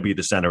times want to be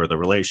the center of the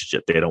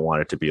relationship. They don't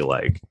want it to be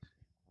like,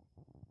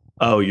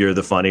 oh, you're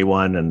the funny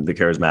one and the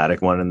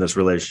charismatic one in this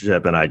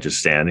relationship, and I just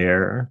stand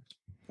here.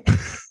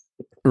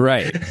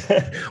 Right.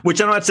 Which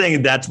I'm not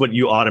saying that's what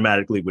you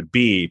automatically would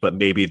be, but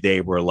maybe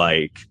they were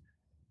like,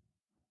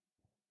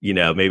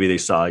 maybe they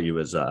saw you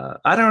as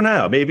I don't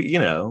know, maybe,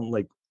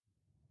 like.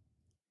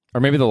 Or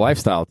maybe the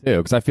lifestyle too,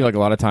 because I feel like a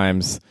lot of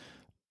times,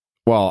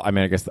 well, I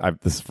mean, I guess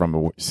this is from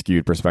a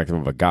skewed perspective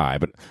of a guy,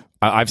 but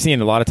I've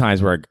seen a lot of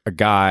times where a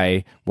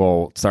guy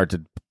will start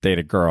to date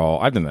a girl.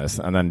 I've done this.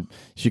 And then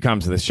she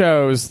comes to the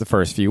shows the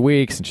first few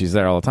weeks and she's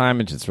there all the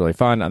time and it's really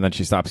fun. And then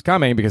she stops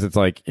coming because it's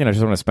like, she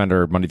doesn't want to spend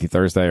her Monday through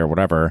Thursday or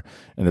whatever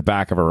in the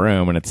back of her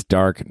room and it's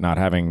dark, not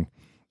having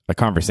a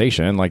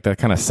conversation. Like that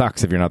kind of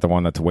sucks if you're not the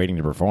one that's waiting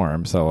to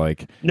perform. So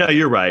like, no,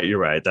 you're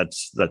right.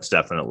 That's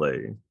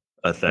definitely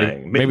a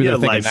thing. Maybe they're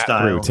thinking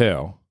lifestyle that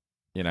through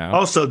too.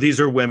 Also, these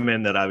are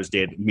women that I was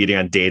meeting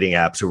on dating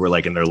apps who were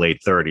like in their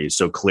late 30s.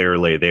 So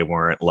clearly they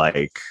weren't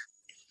like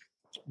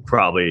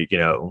probably, I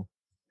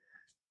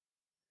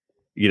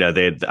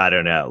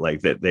don't know,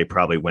 like that they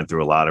probably went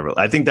through a lot of.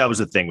 I think that was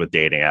the thing with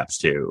dating apps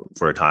too.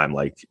 For a time,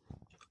 like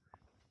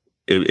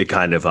it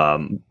kind of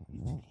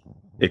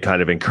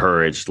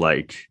encouraged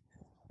like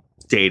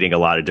dating a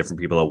lot of different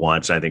people at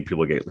once. I think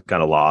people get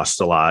kind of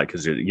lost a lot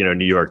because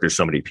New York, there's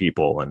so many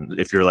people, and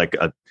if you're like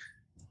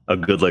a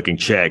good looking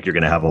chick, you're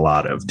going to have a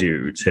lot of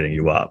dudes hitting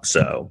you up.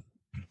 So,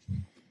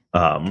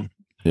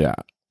 yeah,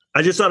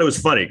 I just thought it was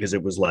funny because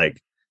it was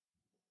like.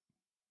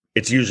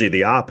 It's usually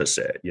the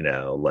opposite,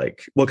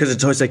 like, well, because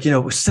it's always like,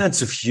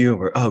 sense of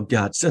humor. Oh,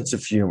 God, sense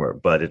of humor.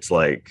 But it's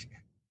like,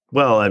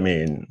 well, I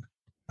mean,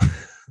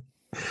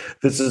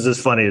 this is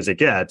as funny as it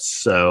gets.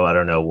 So I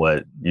don't know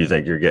what you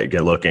think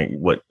you're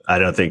looking. I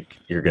don't think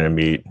you're going to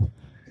meet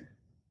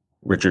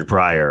Richard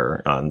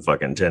Pryor on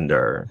fucking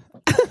Tinder.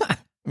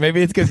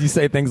 Maybe it's because you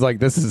say things like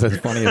this is as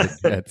funny as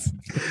it gets.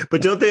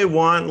 But don't they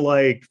want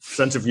like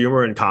sense of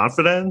humor and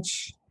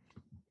confidence?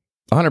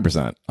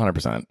 100%.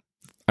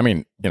 I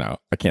mean, I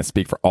can't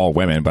speak for all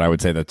women, but I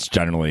would say that's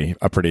generally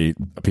a pretty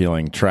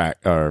appealing trait.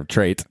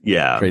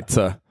 Yeah. Traits.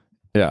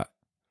 Yeah.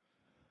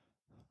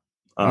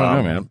 I don't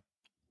know, man.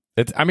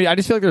 I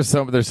just feel like there's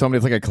so many,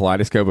 it's like a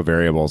kaleidoscope of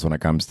variables when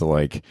it comes to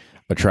like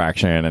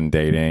attraction and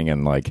dating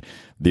and like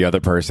the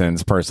other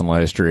person's personal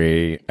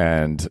history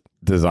and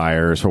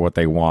desires for what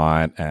they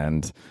want.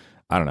 And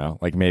I don't know,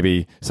 like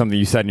maybe something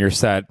you said in your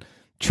set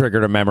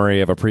triggered a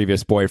memory of a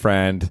previous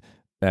boyfriend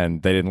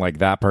and they didn't like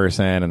that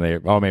person and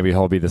maybe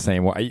he'll be the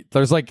same way.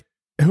 There's like,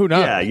 who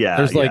knows? Yeah.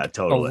 There's like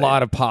totally. a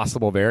lot of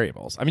possible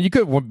variables. I mean, you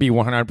could be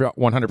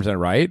 100%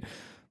 right,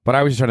 but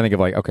I was just trying to think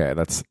of like, okay,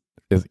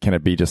 can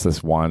it be just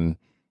this one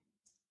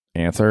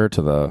answer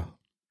to the?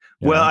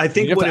 Well, I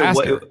think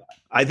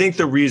I think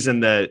the reason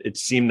that it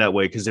seemed that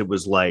way because it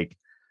was like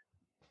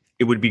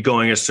it would be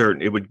going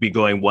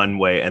one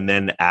way, and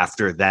then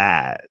after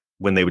that,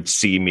 when they would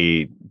see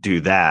me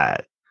do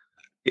that,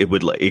 it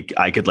would like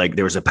I could like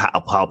there was a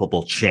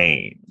palpable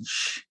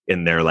change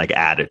in their like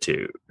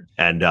attitude,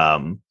 and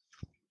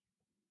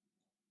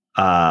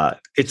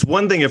it's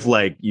one thing if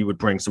like you would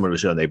bring someone to the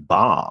show and they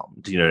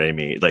bombed, you know what I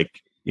mean?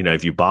 Like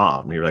if you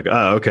bomb, you're like,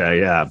 oh okay,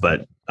 yeah,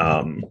 but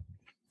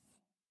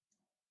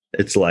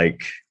It's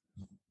like,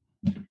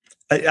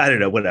 I don't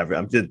know,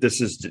 whatever.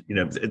 This is,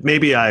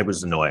 maybe I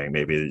was annoying.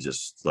 Maybe it's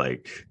just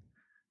like,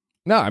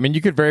 No, I mean, you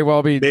could very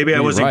well be. maybe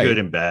I wasn't right. good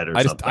in bed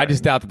or something. I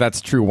just doubt that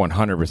that's true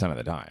 100% of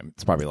the time.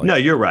 It's probably like, no,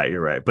 you're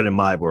right. But in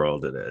my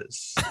world, it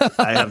is.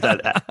 I have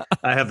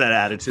that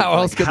attitude. How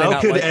else could they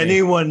not could like me?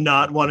 anyone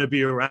not want to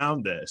be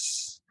around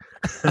this?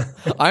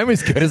 I'm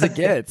as good as it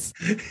gets.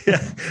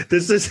 Yeah,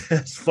 this is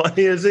as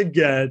funny as it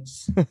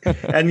gets.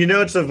 And you know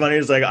what's so funny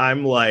is like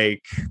I'm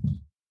like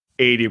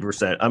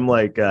 80%. I'm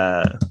like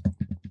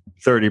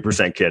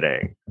 30%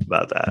 kidding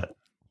about that.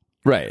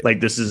 Right.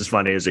 Like this is as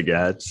funny as it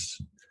gets.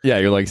 Yeah,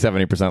 you're like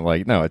 70%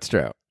 like, no, it's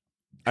true.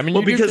 I mean,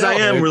 well, because I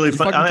am really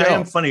funny. I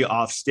am am funny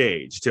off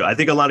stage too. I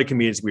think a lot of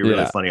comedians can be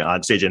really funny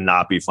on stage and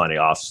not be funny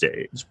off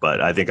stage.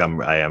 But I think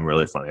I am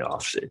really funny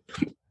off stage.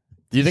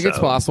 Do you think it's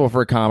possible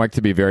for a comic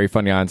to be very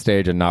funny on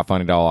stage and not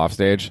funny at all off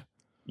stage?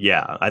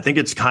 Yeah, I think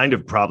it's kind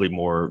of probably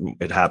more.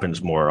 It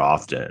happens more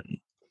often.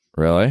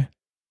 Really?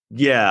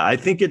 Yeah, I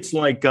think it's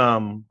like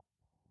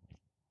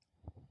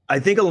I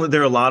think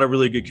there are a lot of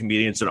really good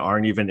comedians that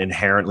aren't even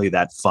inherently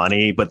that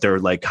funny, but they're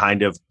like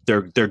kind of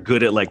they're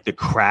good at like the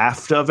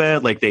craft of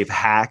it. Like they've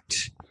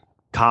hacked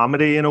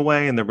comedy in a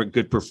way, and they're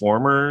good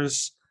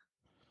performers.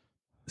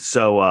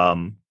 So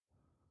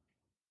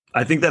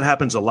I think that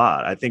happens a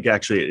lot. I think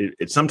actually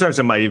it sometimes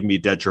it might even be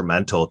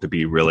detrimental to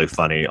be really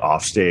funny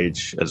off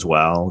stage as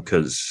well.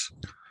 Because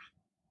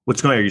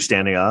what's going on? Are you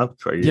standing up?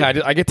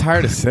 Yeah, I get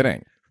tired of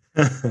sitting.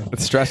 It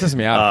stresses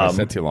me out if I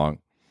sit too long.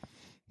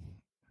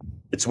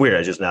 It's weird.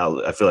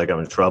 I feel like I'm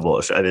in trouble.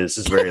 This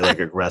is very like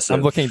aggressive.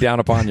 I'm looking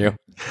down upon you.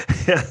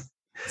 Yeah.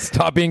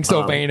 Stop being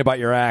so vain about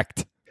your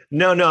act.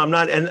 No, I'm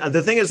not. And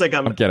the thing is, like,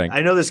 I'm kidding.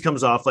 I know this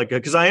comes off like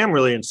because I am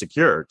really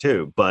insecure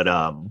too. But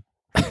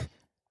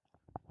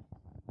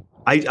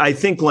I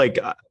think like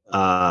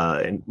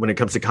when it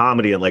comes to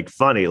comedy and like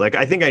funny, like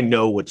I think I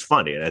know what's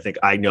funny, and I think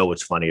I know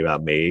what's funny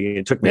about me.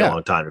 It took me a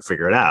long time to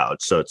figure it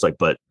out. So it's like,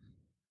 but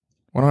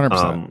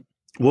 100%.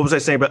 What was I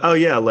saying about? Oh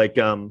yeah, like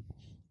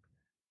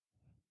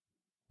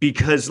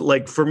because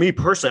like for me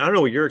personally, I don't know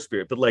what your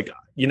experience, but like,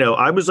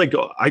 I was like,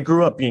 I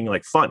grew up being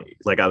like funny.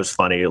 Like I was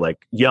funny,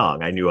 like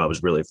young, I knew I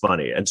was really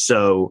funny. And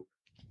so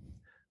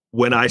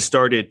when I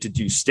started to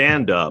do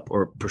stand up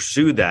or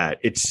pursue that,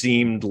 it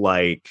seemed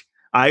like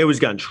I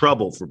always got in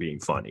trouble for being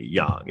funny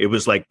young. It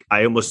was like,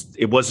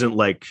 it wasn't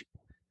like,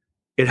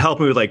 it helped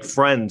me with like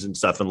friends and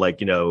stuff and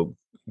like,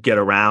 get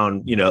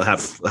around,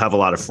 have a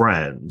lot of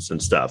friends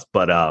and stuff.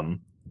 But,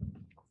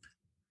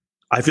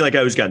 I feel like I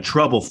always got in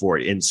trouble for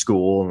it in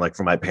school and like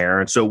from my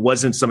parents. So it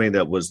wasn't something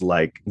that was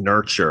like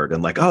nurtured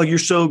and like, oh, you're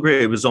so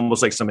great. It was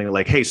almost like something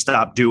like, hey,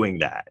 stop doing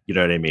that. You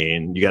know what I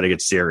mean? You got to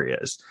get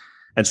serious.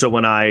 And so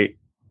when I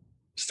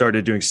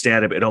started doing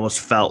stand-up, it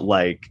almost felt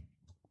like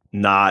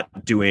not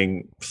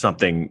doing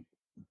something,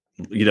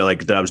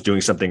 like that I was doing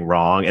something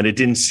wrong. And it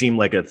didn't seem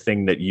like a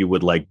thing that you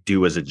would like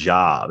do as a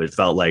job. It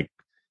felt like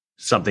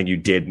something you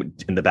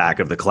did in the back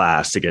of the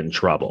class to get in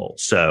trouble.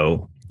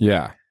 So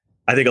yeah.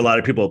 I think a lot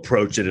of people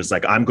approach it as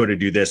like, I'm going to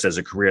do this as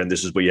a career and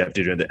this is what you have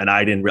to do. And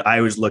I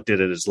always looked at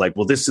it as like,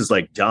 well, this is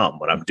like dumb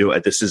what I'm doing.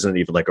 This isn't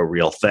even like a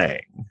real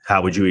thing.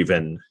 How would you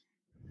even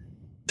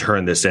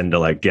turn this into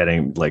like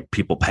getting like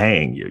people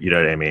paying you? You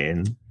know what I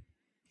mean?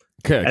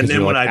 Okay. And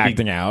then when I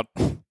acting out,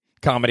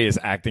 comedy is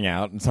acting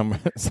out in some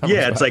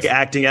yeah, it's like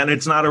acting out and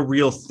it's not a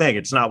real thing.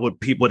 It's not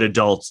what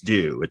adults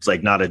do. It's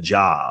like not a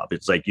job.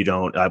 It's like,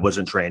 I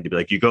wasn't trained to be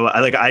like,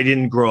 I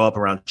didn't grow up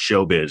around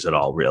showbiz at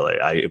all. Really.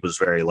 It was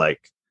very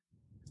like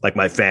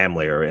my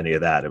family or any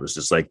of that. It was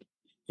just like,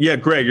 yeah,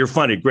 great. You're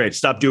funny. Great.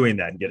 Stop doing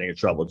that and getting in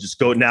trouble. Just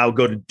go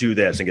to do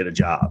this and get a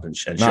job and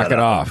knock it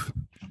off.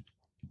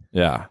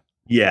 Yeah.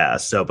 Yeah.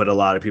 So, but a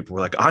lot of people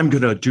were like, I'm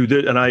going to do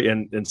this.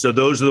 And so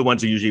those are the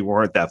ones who usually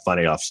weren't that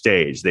funny off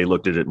stage. They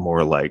looked at it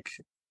more like,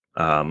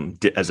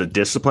 as a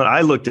discipline.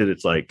 I looked at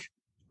it like,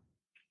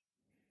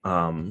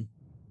 I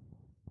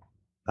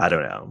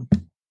don't know.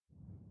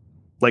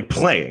 Like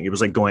playing, it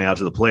was like going out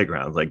to the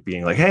playground, like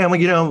being like, hey, I'm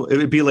like, it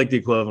would be like the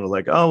equivalent of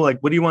like, oh, like,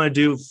 what do you want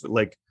to do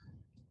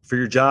for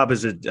your job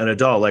as an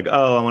adult? Like,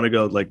 oh, I want to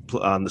go like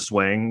on the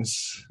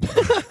swings.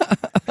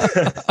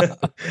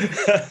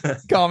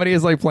 Comedy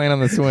is like playing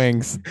on the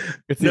swings.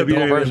 It's the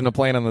adult version of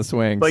playing on the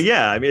swings. But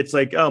yeah, I mean, it's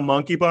like, oh,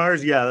 monkey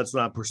bars. Yeah, that's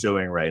what I'm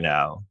pursuing right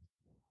now.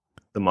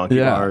 The monkey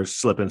bars,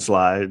 slip and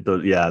slide.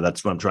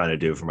 That's what I'm trying to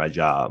do for my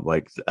job.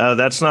 Like,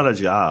 that's not a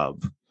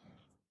job.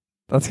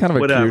 That's kind of a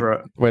whatever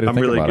cute way to I'm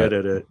think really about good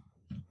it. at it.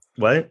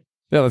 What?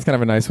 Yeah, that's kind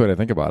of a nice way to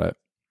think about it.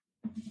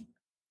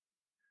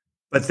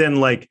 But then,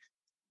 like,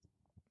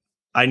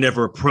 I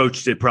never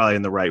approached it probably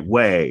in the right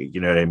way. You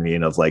know what I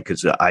mean? Of like,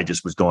 because I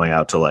just was going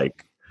out to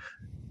like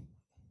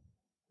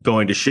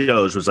going to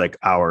shows was like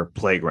our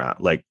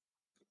playground. Like,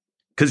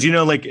 because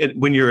like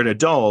when you're an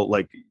adult,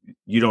 like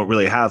you don't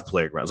really have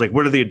playgrounds. Like,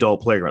 what are the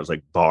adult playgrounds?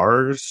 Like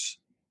bars?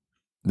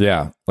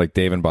 Yeah, like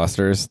Dave and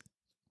Buster's.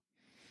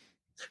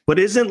 But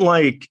isn't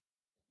like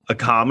a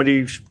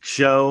comedy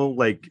show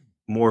like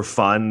more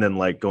fun than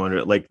like going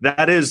to like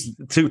that is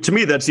to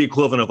me that's the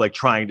equivalent of like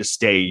trying to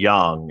stay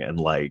young and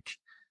like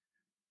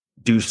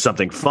do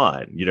something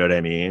fun. You know what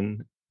I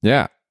mean?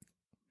 Yeah.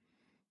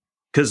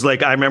 Because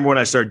like I remember when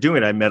I started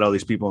doing it, I met all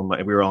these people,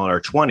 we were all in our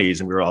 20s,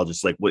 and we were all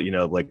just like, "What,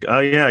 like, oh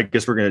yeah, I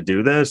guess we're gonna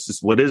do this.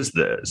 What is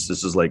this?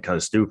 This is like kind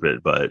of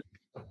stupid," but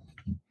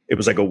it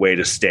was like a way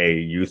to stay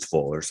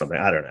youthful or something.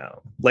 I don't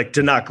know, like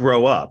to not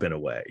grow up in a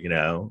way,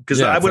 Because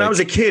when I was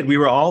a kid, we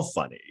were all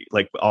funny.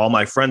 Like all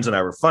my friends and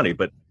I were funny,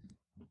 but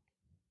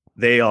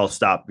they all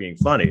stopped being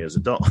funny as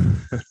adults.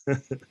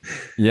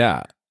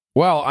 Yeah.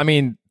 Well, I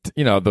mean,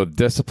 the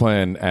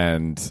discipline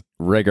and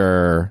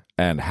rigor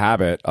and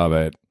habit of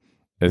it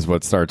is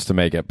what starts to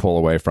make it pull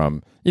away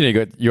from, you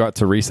go out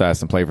to recess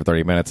and play for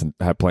 30 minutes and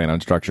play an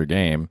unstructured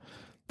game.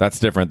 That's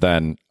different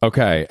than,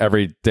 okay,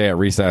 every day at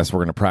recess, we're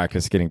going to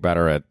practice getting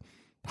better at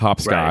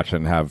hopscotch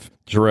and have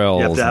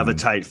drills. You have to have a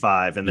tight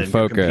five and then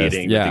you're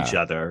competing with each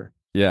other.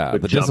 Yeah.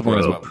 The discipline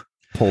is what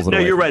pulls it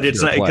away. No, you're right.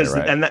 It's not because,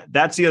 right? And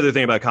that's the other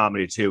thing about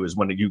comedy too, is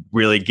when you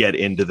really get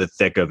into the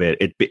thick of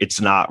it,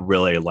 it's not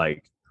really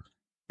like,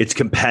 it's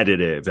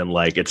competitive and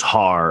like it's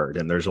hard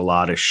and there's a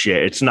lot of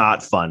shit. It's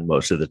not fun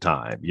most of the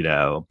time,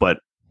 but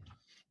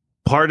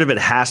part of it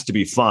has to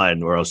be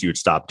fun or else you would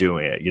stop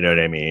doing it. You know what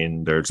I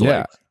mean? There's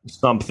like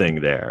something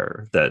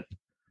there that,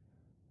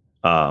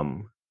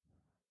 or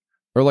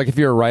like if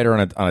you're a writer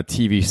on a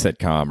TV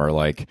sitcom, or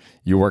like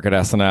you work at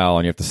SNL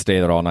and you have to stay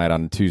there all night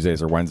on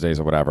Tuesdays or Wednesdays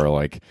or whatever,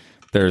 like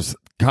there's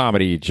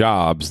comedy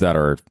jobs that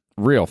are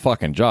real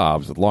fucking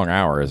jobs with long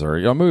hours, or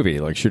a movie,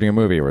 like shooting a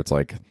movie where it's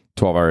like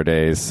 12-hour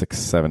days,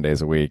 6-7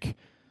 days a week.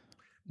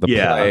 The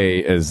play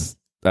is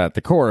at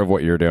the core of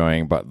what you're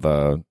doing, but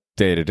the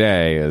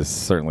day-to-day is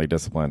certainly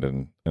disciplined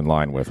and in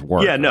line with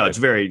work. Yeah, no, right? it's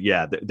very,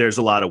 there's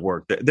a lot of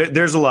work.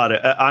 There's a lot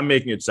of, I'm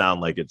making it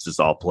sound like it's just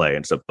all play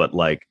and stuff, but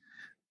like,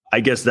 I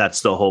guess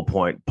that's the whole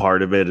point.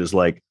 Part of it is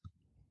like,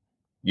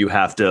 you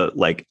have to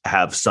like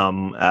have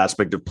some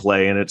aspect of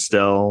play in it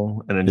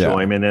still, and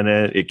enjoyment in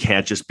it. It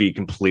can't just be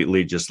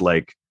completely just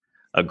like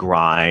a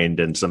grind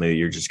and something that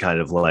you're just kind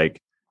of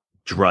like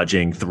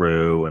drudging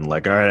through and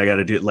like, all right, I got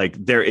to do, like,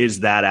 there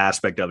is that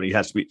aspect of it. It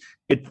has to be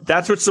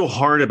that's what's so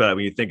hard about it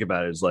when you think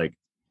about it, is like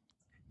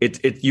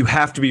you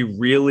have to be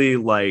really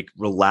like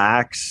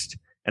relaxed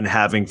and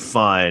having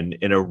fun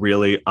in a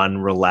really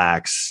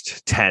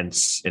unrelaxed,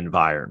 tense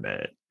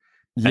environment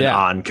and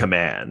on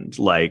command.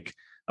 Like,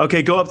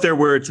 okay, go up there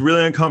where it's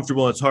really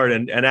uncomfortable and it's hard,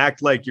 and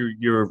act like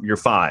you're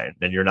fine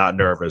and you're not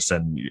nervous,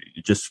 and you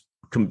just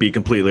can be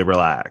completely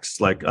relaxed.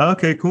 Like,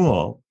 okay,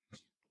 cool.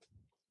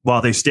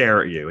 While they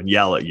stare at you and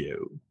yell at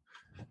you.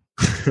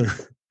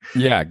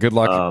 Yeah, good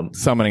luck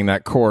summoning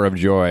that core of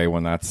joy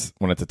when it's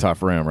a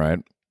tough room, right?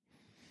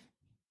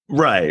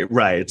 Right.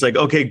 It's like,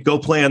 okay, go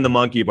play on the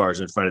monkey bars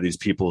in front of these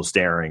people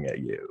staring at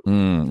you.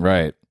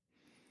 Right.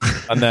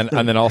 And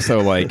then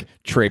also like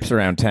traipse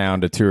around town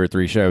to 2 or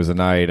 3 shows a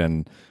night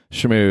and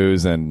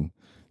schmooze and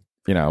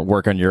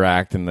work on your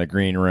act in the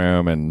green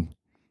room and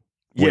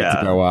wait to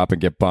go up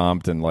and get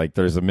bumped, and like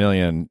there's a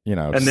million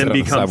and then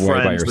become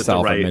friends by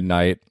yourself at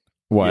midnight.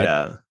 What?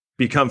 Yeah.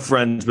 Become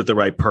friends with the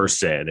right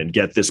person and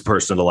get this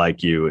person to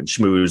like you and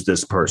schmooze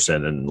this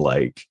person and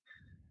like,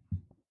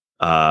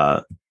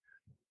 I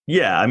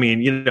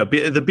mean,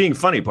 the being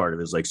funny part of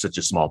it is like such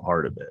a small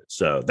part of it.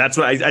 So that's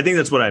what I think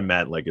that's what I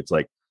meant. Like, it's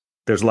like,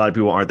 there's a lot of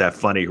people who aren't that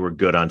funny who are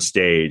good on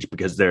stage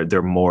because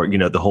they're more,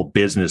 the whole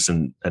business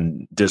and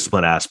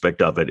discipline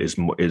aspect of it is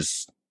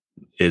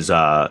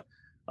a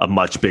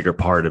much bigger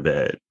part of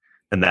it.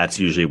 And that's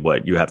usually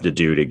what you have to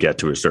do to get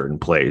to a certain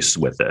place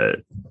with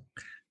it.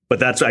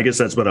 But I guess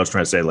that's what I was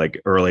trying to say.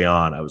 Like early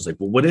on, I was like,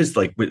 well,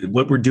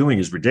 what we're doing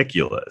is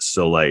ridiculous.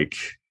 So like,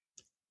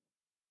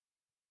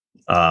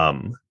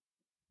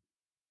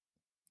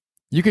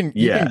 you can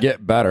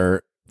get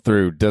better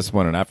through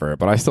discipline and effort,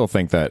 but I still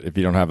think that if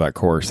you don't have that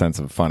core sense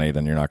of funny,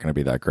 then you're not going to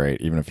be that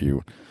great, even if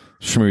you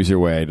schmooze your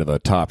way to the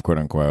top, quote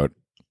unquote.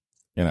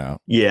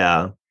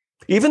 Yeah.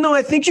 Even though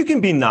I think you can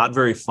be not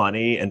very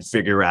funny and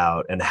figure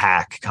out and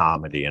hack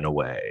comedy in a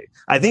way.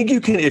 I think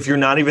you can, if you're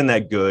not even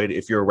that good,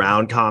 if you're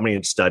around comedy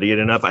and study it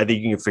enough, I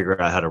think you can figure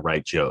out how to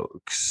write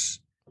jokes.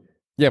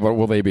 Yeah, but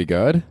will they be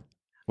good?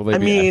 Will they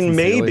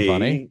maybe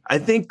funny? I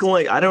think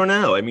like, I don't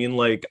know. I mean,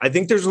 like, I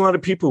think there's a lot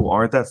of people who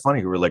aren't that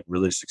funny who are like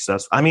really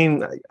successful. I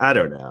mean, I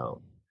don't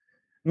know.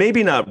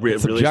 Maybe not really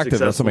subjective.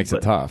 Successful. That's what makes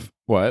it tough.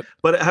 What?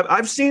 But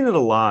I've seen it a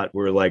lot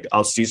where like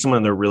I'll see someone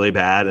and they're really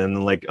bad, and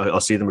then like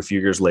I'll see them a few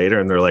years later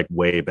and they're like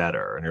way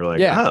better, and you're like,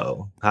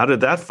 oh, how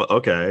did that?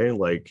 Okay,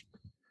 like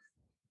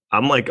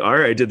I'm like, all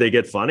right, did they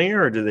get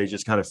funnier or did they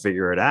just kind of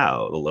figure it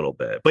out a little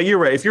bit? But you're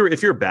right. If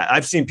you're bad,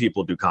 I've seen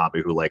people do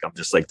comedy who like I'm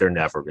just like they're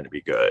never going to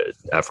be good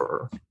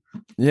ever.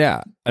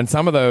 Yeah, and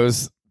some of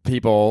those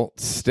people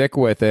stick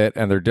with it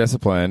and they're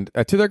disciplined.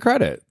 To their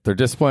credit, they're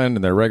disciplined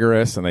and they're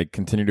rigorous and they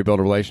continue to build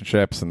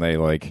relationships and they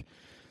like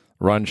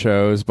run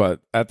shows,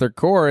 but at their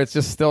core it's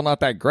just still not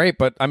that great.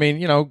 But I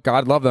mean,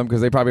 God love them because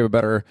they probably have a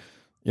better,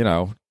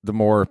 the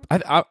more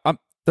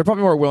they're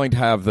probably more willing to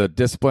have the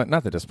discipline,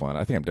 not the discipline,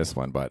 I think I'm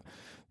disciplined, but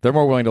they're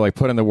more willing to like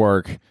put in the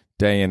work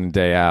day in and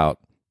day out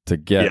to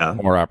get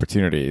more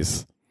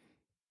opportunities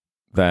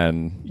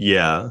than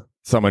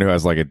someone who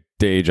has like a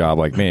day job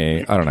like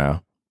me, I don't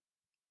know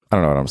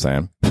what I'm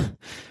saying.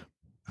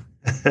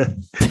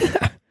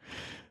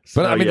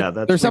 But I mean,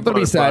 there's something to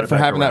be said for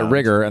having that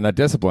rigor and that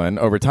discipline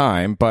over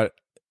time. But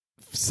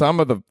some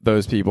of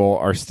those people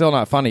are still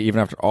not funny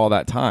even after all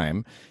that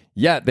time.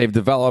 Yet they've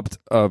developed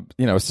a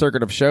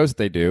circuit of shows that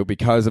they do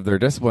because of their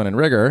discipline and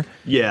rigor.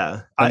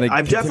 Yeah, and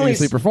I've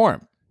continuously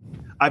perform.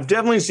 I've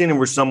definitely seen it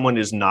where someone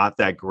is not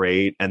that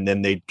great, and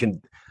then they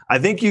can. I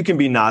think you can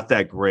be not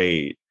that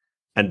great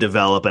and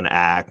develop an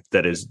act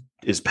that is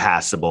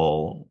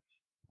passable.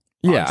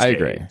 Yeah, I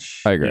agree.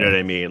 You know what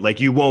I mean?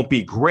 Like, you won't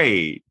be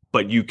great,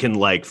 but you can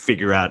like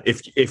figure out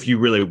if you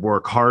really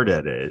work hard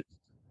at it.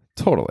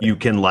 Totally, you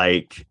can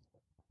like.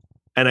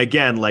 And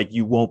again, like,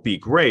 you won't be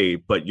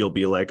great, but you'll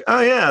be like, oh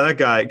yeah, that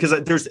guy.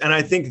 Because and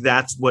I think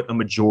that's what a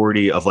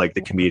majority of like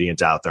the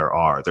comedians out there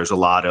are. There's a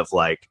lot of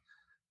like,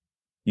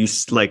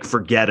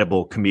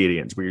 forgettable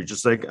comedians where you're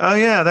just like, oh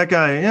yeah, that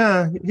guy,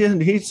 yeah,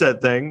 he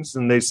said things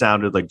and they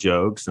sounded like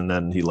jokes, and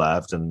then he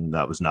left and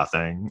that was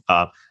nothing.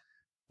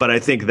 But I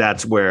think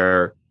that's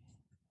where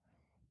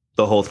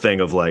the whole thing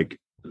of like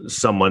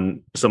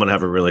someone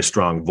have a really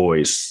strong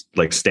voice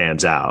like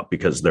stands out,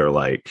 because they're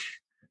like,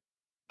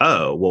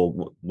 oh,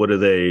 well, what are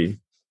they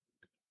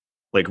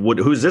like?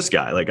 Who's this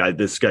guy? Like,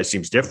 this guy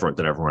seems different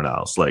than everyone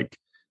else. Like,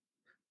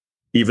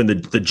 even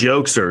the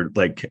jokes are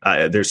like,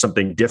 there's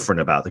something different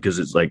about it, because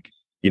it's like,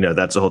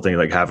 that's the whole thing,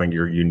 like having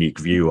your unique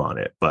view on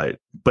it. But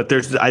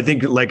there's, I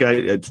think, like,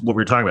 it's what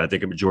we were talking about. I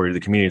think a majority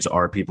of the comedians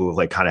are people who've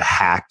like kind of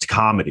hacked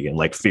comedy and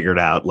like figured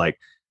out like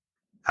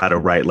how to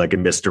write like a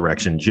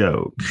misdirection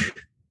joke,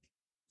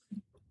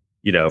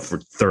 for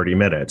 30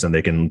 minutes, and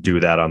they can do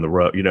that on the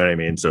road. You know what I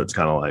mean? So it's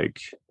kind of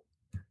like,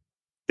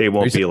 they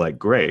won't be like,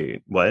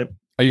 great. What?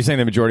 Are you saying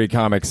the majority of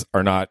comics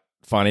are not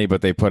funny,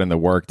 but they put in the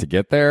work to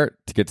get there,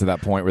 to get to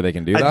that point where they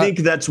can do that? I think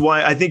that's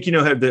why. I think,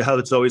 how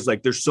it's always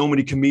like, there's so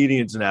many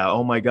comedians now.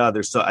 Oh my God.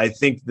 I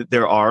think that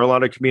there are a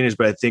lot of comedians,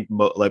 but I think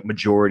like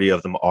majority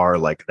of them are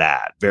like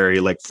that. Very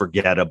like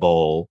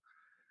forgettable.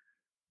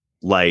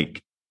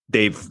 Like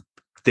they've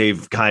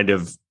kind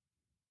of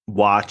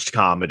watched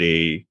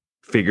comedy,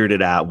 figured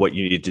it out, what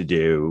you need to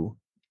do.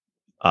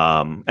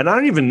 And I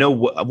don't even know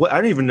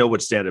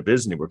what stand-up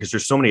is anymore, because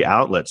there's so many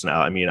outlets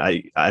now. I mean,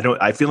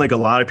 I feel like a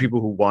lot of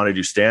people who want to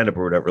do stand-up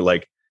or whatever,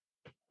 like,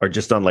 are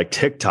just on like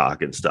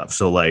TikTok and stuff.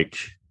 So like,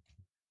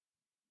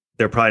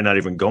 they're probably not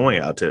even going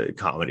out to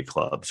comedy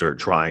clubs or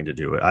trying to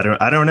do it. I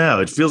don't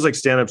know. It feels like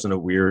stand-up's in a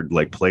weird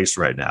like place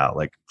right now,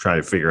 like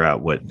trying to figure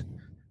out what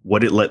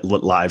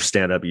live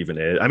stand-up even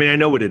is. I mean, I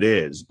know what it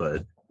is,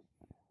 but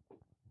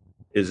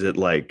is it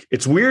like,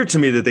 it's weird to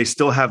me that they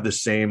still have the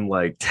same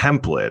like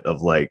template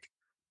of like,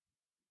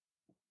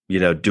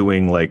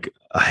 doing like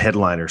a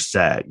headliner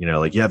set,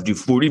 like you have to do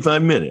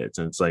 45 minutes.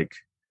 And it's like,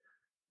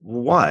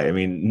 why? I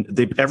mean,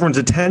 everyone's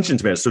attention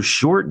span is so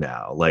short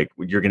now. Like,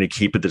 you're going to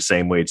keep it the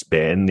same way it's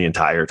been the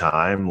entire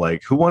time.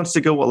 Like, who wants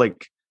to go?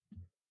 Like,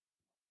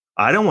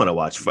 I don't want to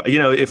watch,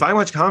 if I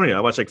watch comedy,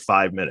 I watch like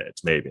 5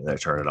 minutes, maybe, and I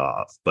turn it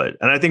off. And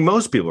I think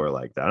most people are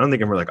like that. I don't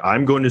think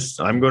I'm going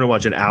to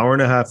watch an hour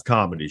and a half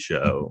comedy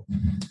show.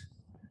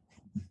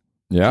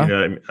 Yeah.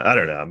 I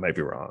don't know. I might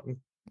be wrong.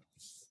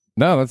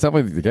 No, that's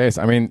definitely the case.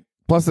 I mean,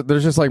 plus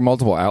there's just like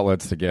multiple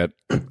outlets to get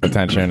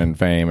attention and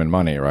fame and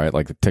money, right?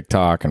 Like the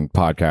TikTok and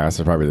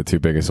podcasts are probably the two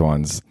biggest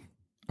ones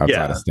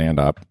outside of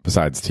stand-up,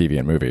 besides TV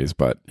and movies.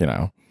 But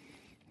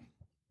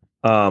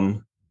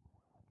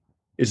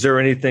is there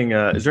anything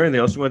else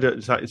you want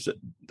to talk?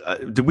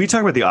 Did we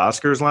talk about the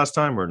Oscars last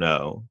time or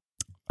no?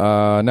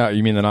 No,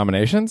 you mean the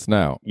nominations?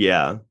 No.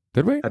 Yeah.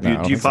 Did we?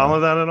 Do you follow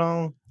that at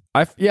all?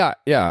 I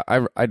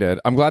did.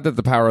 I'm glad that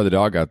The Power of the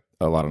Dog got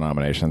a lot of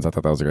nominations. I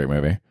thought that was a great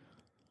movie.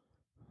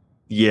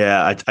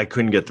 Yeah, I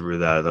couldn't get through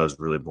that. That was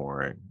really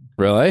boring.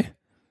 Really?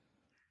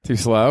 Too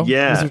slow?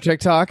 Yeah. Mr.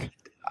 TikTok?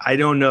 I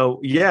don't know.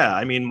 Yeah,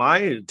 I mean, my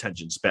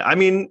attention span. I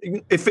mean,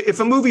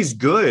 if a movie's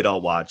good, I'll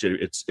watch it.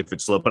 If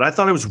it's slow, but I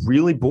thought it was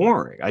really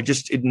boring.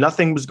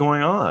 Nothing was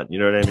going on. You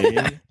know what I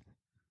mean?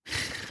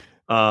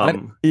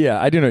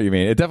 I do know what you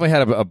mean. It definitely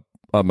had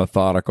a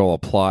methodical, a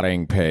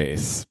plotting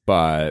pace,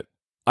 but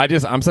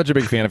I'm such a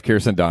big fan of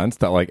Kirsten Dunst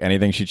that like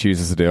anything she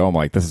chooses to do, I'm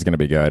like, this is going to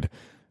be good.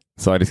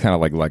 So I just kind of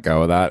like let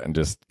go of that and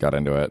just got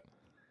into it.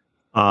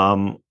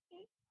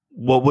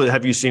 What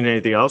have you seen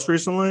anything else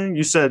recently?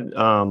 You said,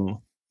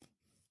 what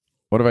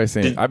have I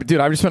seen?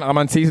 I'm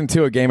on season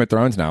 2 of Game of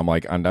Thrones now. I'm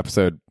like on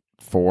episode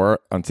 4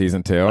 on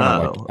season 2.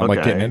 And I'm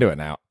like getting into it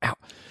now. Ow.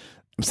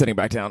 I'm sitting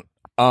back down.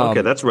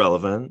 Okay, that's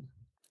relevant.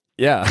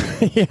 Yeah.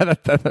 Speaking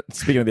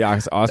of the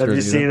Oscars. Have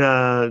you seen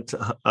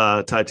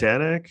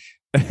Titanic?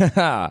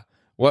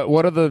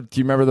 Do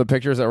you remember the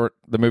pictures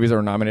the movies that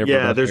were nominated for?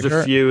 Yeah, there's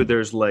a few.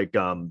 There's like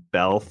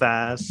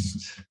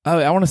Belfast. Oh,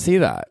 I want to see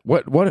that.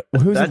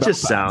 Who's that?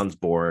 Just sounds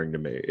boring to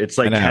me. It's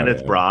like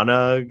Kenneth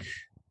Branagh.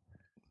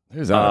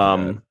 Who's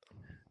that?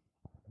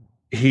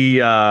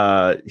 He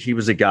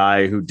was a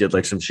guy who did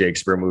like some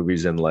Shakespeare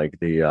movies in like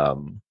the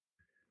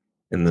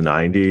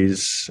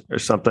 90s or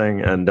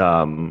something. And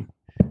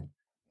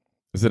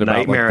is it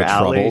about like the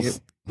Troubles?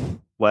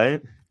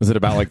 What? Is it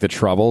about like the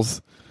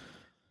Troubles? What? Is it about like the Troubles? Nightmare Alley. Is it about like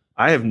the Troubles?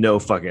 I have no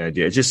fucking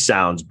idea. It just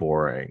sounds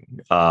boring.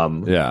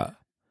 Yeah,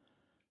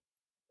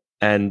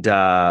 And what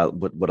I do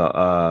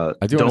want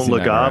to Don't see Look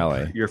Nightmare Up,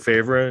 Alley. your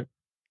favorite?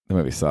 The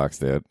movie sucks,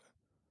 dude.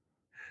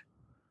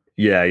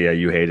 Yeah,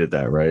 you hated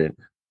that, right?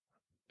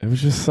 It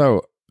was just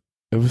so.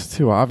 It was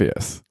too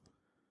obvious.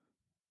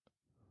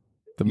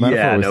 The metaphor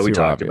Yeah, was no, we too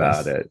talked about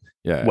obvious. it.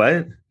 Yeah,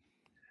 What?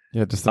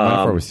 yeah. Just the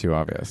metaphor Um, was too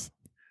obvious.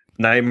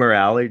 Nightmare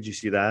Alley, did you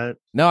see that?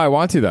 No, I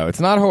want to though. It's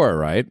not horror,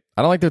 right?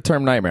 I don't like the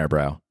term nightmare,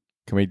 bro.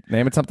 Can we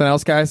name it something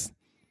else, guys?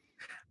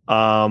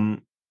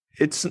 Um,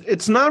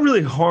 it's not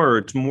really horror.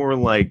 It's more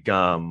like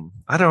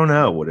I don't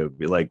know what it would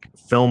be, like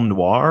film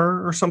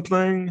noir or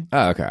something.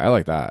 Oh, okay. I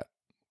like that.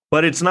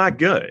 But it's not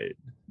good.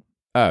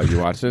 Oh, you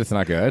watched it? It's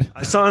not good.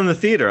 I saw it in the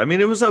theater. I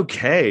mean, it was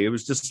okay. It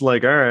was just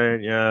like, all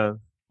right, yeah.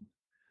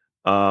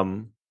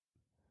 Um,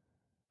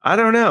 I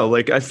don't know.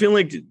 Like, I feel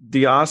like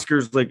the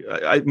Oscars, like,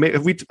 I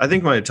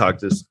think I might have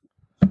talked this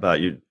about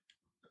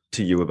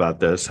to you about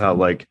this, how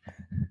like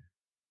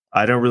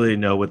I don't really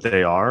know what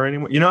they are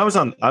anymore. You know,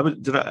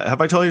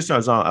 have I told you so?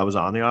 I was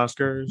on the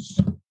Oscars.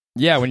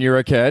 Yeah, when you were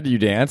a kid, you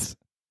danced.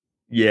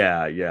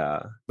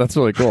 Yeah. That's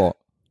really cool.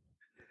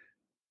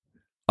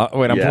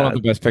 Wait, I'm pulling Yeah. up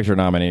the Best Picture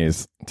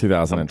nominees, I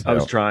 2002.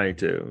 was trying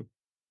to.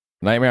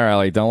 Nightmare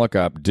Alley, Don't Look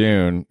Up,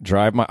 Dune,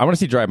 I want to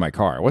see Drive My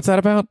Car. What's that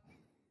about?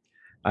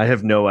 I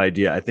have no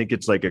idea. I think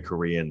it's like a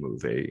Korean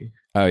movie.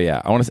 Oh yeah,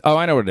 I want to. Oh,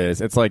 I know what it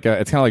is. It's like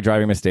it's kind of like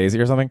Driving Miss Daisy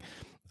or something.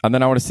 And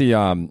then I want to see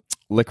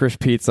Licorice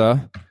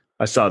Pizza.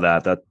 I saw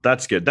that.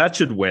 That's good. That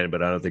should win,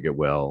 but I don't think it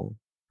will.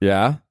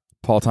 Yeah,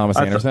 Paul Thomas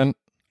Anderson.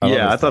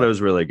 I thought it was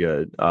really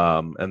good.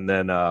 And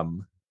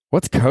then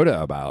what's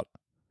Coda about?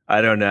 I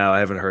don't know.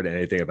 I haven't heard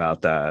anything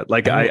about that.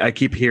 Like I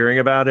keep hearing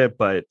about it,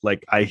 but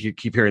like I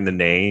keep hearing the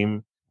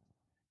name,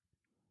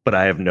 but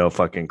I have no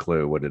fucking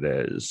clue what it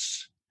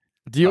is.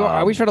 Do you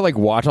always try to like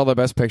watch all the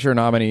Best Picture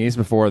nominees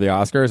before the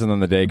Oscars, and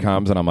then the day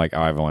comes and I'm like,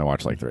 oh, I've only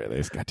watched like 3 of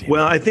these. God damn it.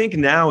 Well, I think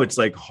now it's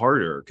like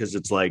harder because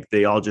it's like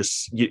they all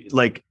just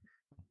like.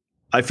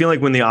 I feel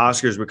like when the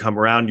Oscars would come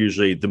around,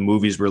 usually the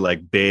movies were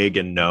like big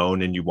and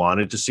known, and you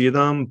wanted to see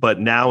them. But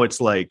now it's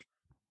like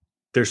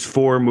there's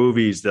 4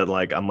 movies that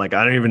like I'm like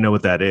I don't even know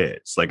what that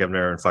is. Like I've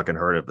never fucking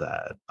heard of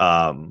that.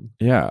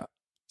 Yeah.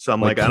 So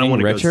I'm like I don't want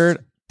to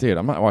Richard. Dude,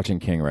 I'm not watching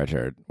King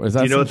Richard. Was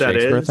that Do you know what that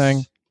Shakespeare is?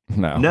 thing?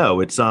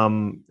 No.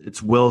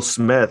 It's Will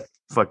Smith,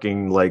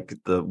 fucking like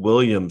the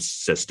Williams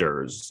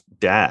sisters'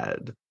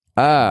 dad.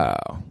 Oh,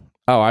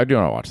 I do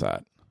want to watch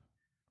that.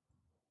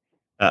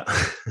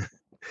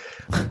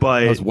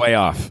 But I was way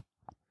off.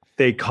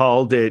 they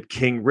called it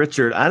King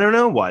Richard. I don't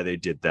know why they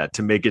did that,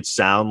 to make it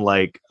sound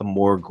like a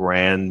more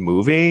grand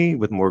movie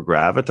with more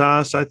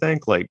gravitas. I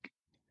think, like,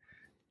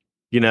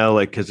 you know,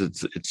 like because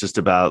it's just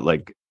about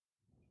like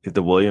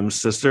the Williams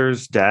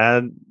sisters'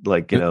 dad,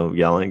 like, you know,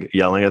 yelling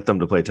at them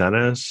to play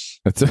tennis.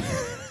 It's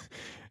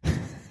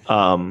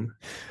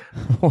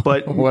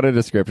But what a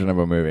description of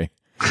a movie.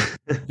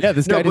 Yeah,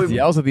 this guy just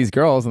yells at these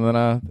girls, and then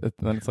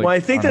it's like. Well, I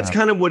think that's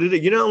kind of what it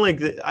is. You know,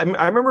 like I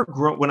remember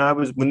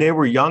when they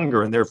were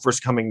younger and they're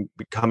first coming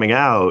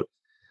out,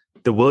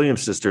 the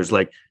Williams sisters,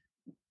 like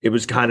it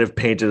was kind of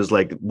painted as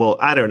like, well,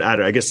 I don't.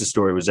 I guess the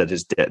story was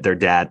that their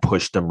dad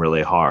pushed them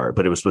really hard,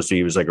 but it was supposed to be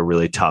he was like a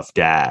really tough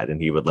dad,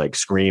 and he would like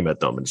scream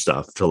at them and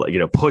stuff to like, you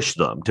know, push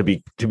them to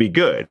be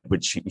good,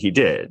 which he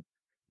did.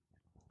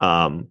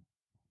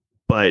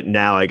 But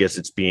now I guess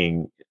it's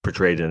being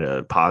portrayed in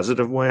a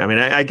positive way. I mean,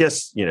 I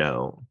guess, you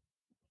know,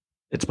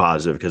 it's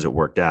positive because it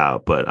worked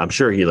out, but I'm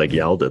sure he like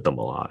yelled at them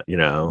a lot, you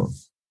know?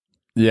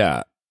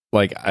 Yeah.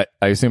 Like I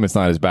assume it's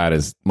not as bad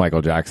as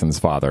Michael Jackson's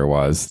father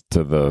was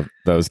to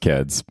those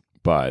kids,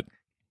 but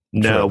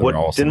no,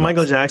 what didn't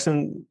Michael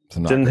Jackson,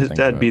 didn't his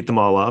dad beat them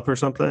all up or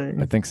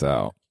something? I think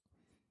so.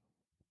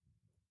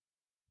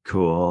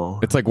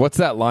 Cool. It's like, what's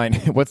that line?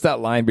 What's that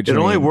line between? It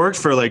only worked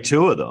for like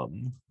 2 of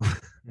them.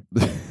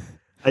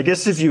 I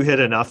guess if you hit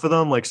enough of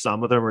them, like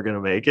some of them are going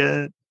to make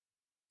it.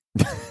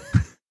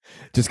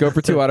 Just go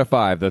for 2 out of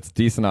 5. That's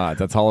decent odds.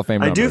 That's Hall of Fame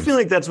numbers. I do feel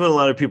like that's what a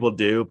lot of people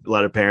do. A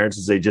lot of parents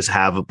is they just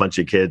have a bunch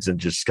of kids and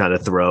just kind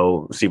of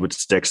see what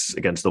sticks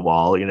against the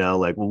wall. You know,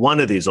 like, well, one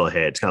of these will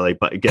hit. It's kind of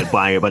like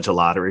buying a bunch of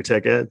lottery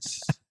tickets.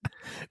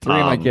 3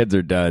 of my kids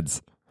are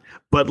duds.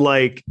 But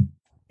like,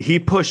 he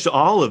pushed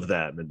all of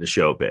them into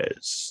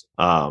showbiz,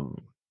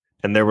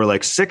 and there were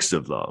like 6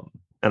 of them.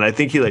 And I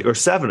think he or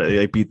 7, he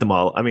like beat them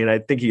all. I mean, I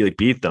think he like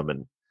beat them,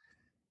 and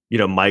you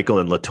know, Michael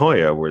and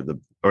Latoya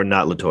or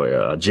not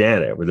Latoya,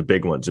 Janet were the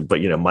big ones.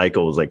 But you know,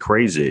 Michael was like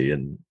crazy,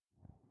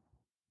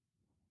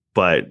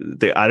 but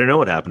I don't know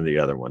what happened to the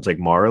other ones. Like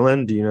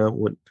Marlon, do you know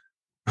what?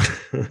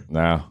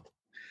 No.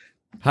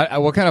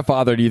 What kind of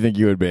father do you think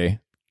you would be?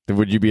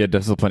 Would you be a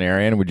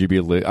disciplinarian? Would you be?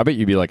 I bet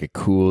you'd be like a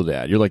cool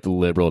dad. You're like the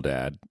liberal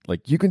dad.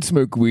 Like, you can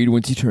smoke weed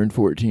once you turn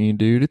 14,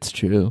 dude. It's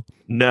chill.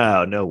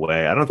 No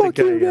way. I don't think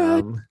I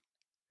am.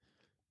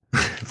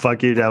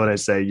 Fuck you, dad. When I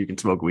say you can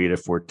smoke weed at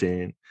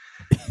 14,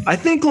 I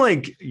think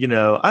like, you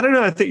know, I don't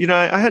know. I think, you know,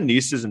 I had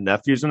nieces and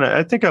nephews, and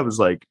I think I was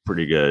like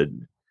pretty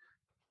good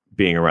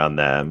being around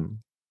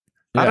them.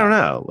 Yeah. I don't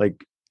know.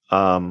 Like,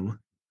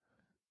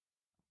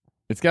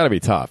 It's got to be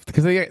tough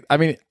because I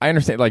mean, I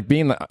understand like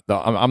being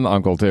I'm the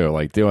uncle too,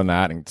 like doing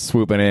that and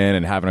swooping in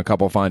and having a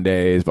couple fun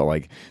days, but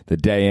like the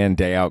day in,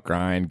 day out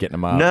grind, getting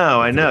them up. No,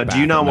 I know. Do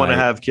you not want to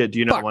have kid? Do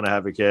you not Fuck. want to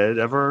have a kid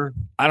ever?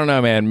 I don't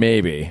know, man.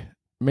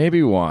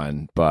 Maybe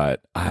one,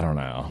 but I don't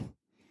know.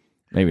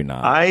 Maybe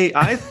not.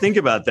 I think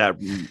about that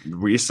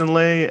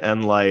recently,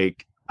 and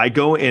like I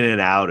go in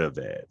and out of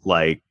it.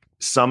 Like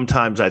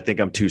sometimes I think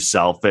I'm too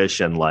selfish,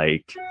 and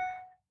like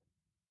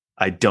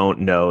I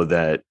don't know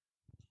that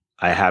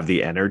I have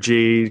the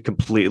energy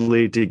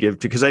completely to give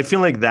to, because I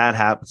feel like that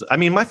happens. I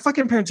mean, my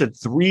fucking parents had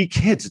 3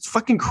 kids. It's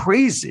fucking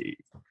crazy.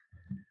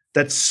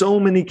 That's so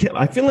many kids.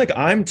 I feel like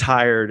I'm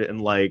tired and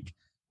like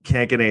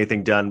can't get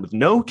anything done with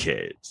no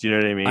kids. You know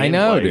what I mean? I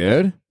know, like,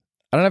 dude.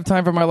 I don't have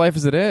time for my life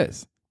as it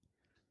is.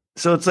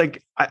 So it's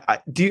like, I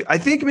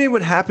think maybe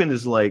what happened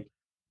is like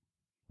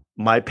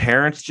my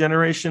parents'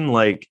 generation,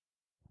 like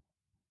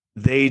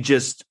they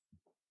just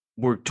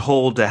were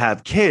told to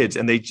have kids,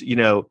 and they, you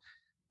know,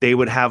 they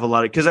would have a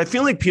lot of, because I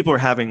feel like people are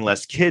having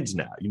less kids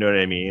now. You know what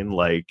I mean?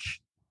 Like,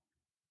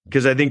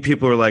 because I think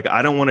people are like,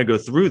 I don't want to go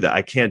through that.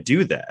 I can't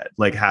do that.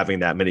 Like having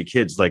that many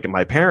kids, like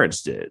my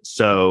parents did.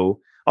 So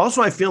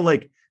also, I feel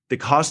like the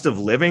cost of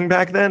living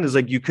back then is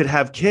like you could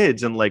have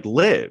kids and like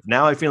live.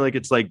 Now I feel like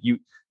it's like you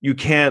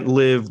can't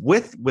live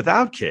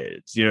without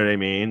kids. You know what I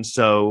mean?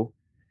 So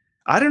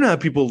I don't know how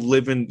people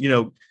live in, you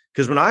know,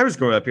 because when I was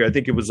growing up here, I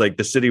think it was like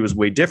the city was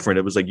way different.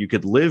 It was like you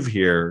could live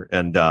here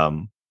and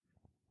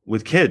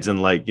with kids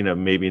and like, you know,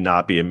 maybe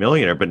not be a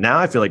millionaire. But now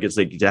I feel like it's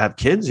like to have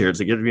kids here, it's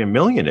like you have to be a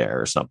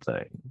millionaire or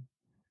something.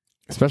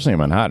 Especially in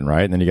Manhattan,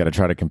 right? And then you got to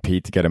try to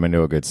compete to get them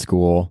into a good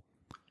school.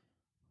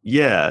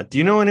 Yeah. Do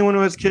you know anyone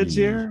who has kids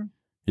here?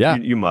 Yeah.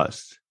 You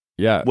must.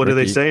 Yeah. What do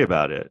they say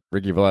about it?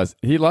 Ricky Velez,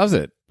 he loves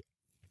it.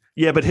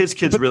 Yeah, but his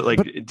kids really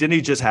like, didn't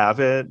he just have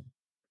it?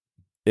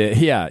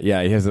 Yeah.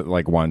 He has it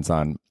like one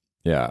son.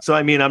 Yeah. So,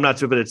 I mean, I'm not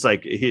sure, but it's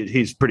like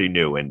he's pretty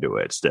new into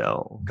it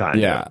still,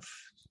 kind of.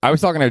 I was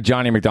talking to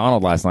Johnny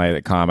McDonald last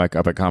night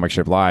up at Comic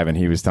Strip Live, and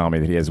he was telling me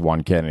that he has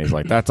one kid, and he's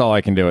like, that's all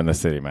I can do in the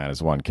city, man,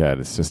 is one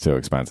kid. It's just too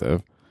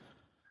expensive.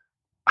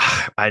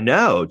 I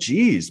know.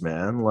 Jeez,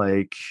 man.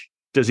 Like,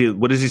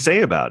 what does he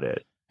say about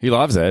it? He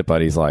loves it,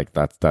 but he's like,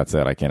 that's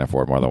it. I can't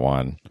afford more than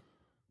one.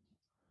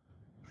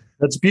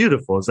 That's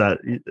beautiful. Is that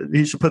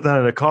he should put that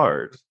in a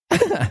card?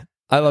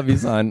 I love you,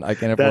 son. I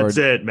can't afford. That's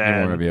it, man.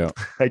 Any more of you.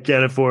 I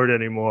can't afford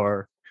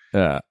anymore.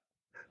 Yeah.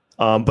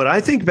 But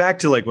I think back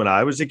to like when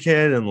I was a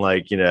kid and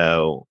like, you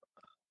know,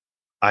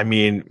 I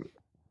mean,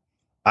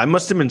 I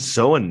must have been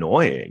so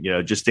annoying, you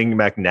know, just thinking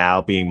back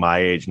now, being my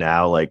age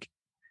now, like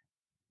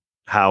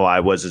how I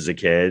was as a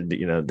kid,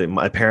 you know,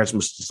 my parents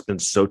must have been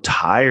so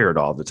tired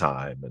all the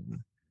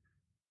time.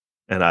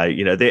 And I,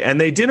 you know,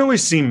 they didn't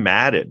always seem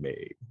mad at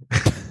me.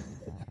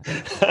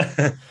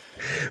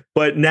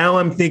 But now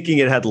I'm thinking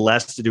it had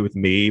less to do with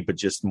me, but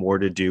just more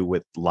to do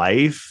with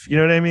life. You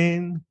know what I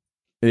mean?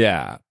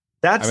 Yeah.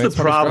 That's the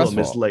problem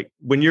is like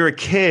when you're a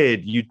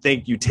kid, you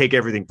think you take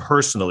everything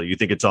personally. You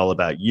think it's all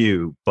about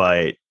you,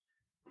 but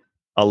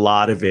a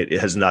lot of it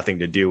has nothing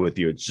to do with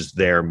you. It's just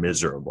they're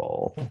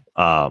miserable.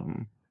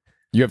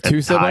 You have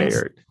 2 siblings?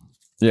 Tired.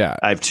 Yeah.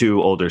 I have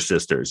 2 older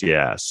sisters.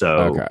 Yeah. So,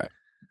 okay.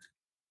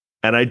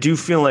 And I do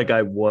feel like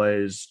I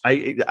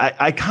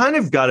kind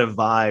of got a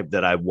vibe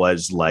that I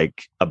was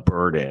like a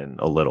burden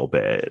a little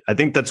bit. I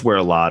think that's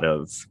where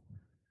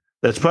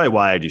that's probably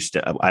why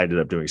I ended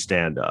up doing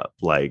stand up.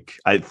 Like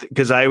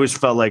because I always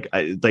felt like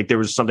there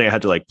was something I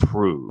had to like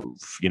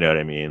prove, you know what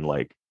I mean?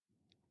 Like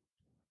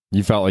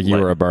you felt like you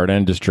were a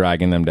burden, just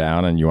dragging them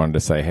down, and you wanted to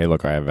say, hey,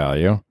 look, I have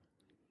value.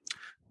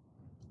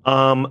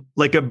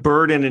 Like a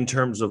burden in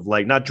terms of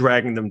like not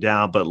dragging them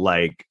down, but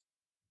like,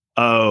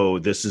 oh,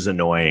 this is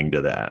annoying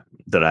to them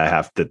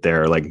that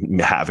they're like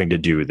having to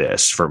do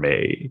this for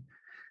me.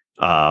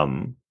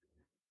 And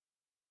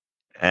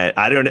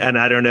I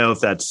don't know if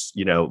that's,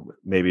 you know,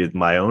 maybe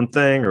my own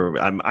thing, or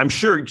I'm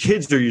sure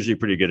kids are usually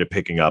pretty good at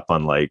picking up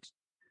on like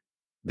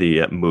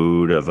the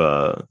mood of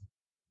a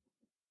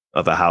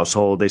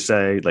household. They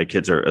say like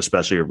kids are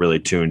especially really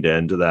tuned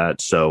into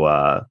that. So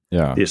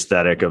the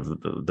aesthetic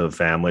of the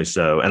family.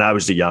 So, and I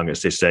was the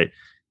youngest, they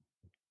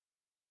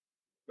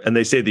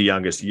say the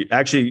youngest.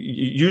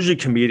 Usually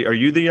comedian. Are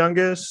you the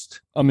youngest?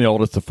 I'm the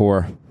oldest of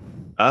 4.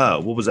 Oh,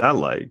 what was that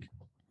like?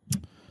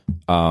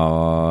 It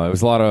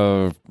was a lot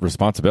of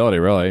responsibility,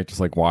 really.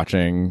 Just like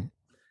watching,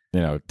 you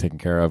know, taking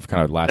care of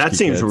kind of latchkey That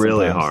seems kids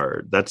really sometimes.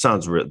 hard.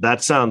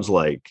 That sounds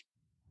like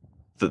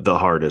the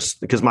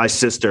hardest, because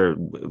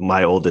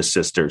my oldest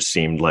sister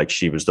seemed like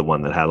she was the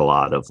one that had a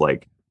lot of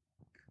like,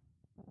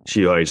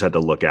 she always had to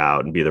look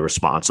out and be the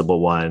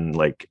responsible one.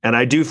 Like, and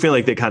I do feel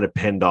like they kind of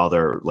pinned all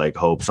their like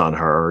hopes on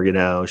her, you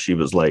know. She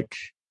was like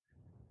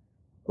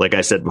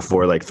I said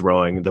before, like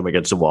throwing them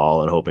against the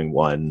wall and hoping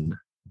one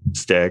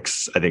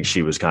sticks. I think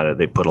she was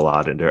they put a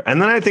lot into her.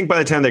 And then I think by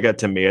the time they got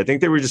to me, I think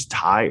they were just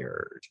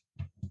tired.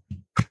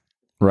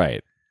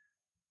 Right.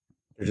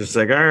 They're just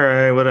like, all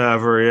right,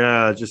 whatever.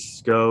 Yeah,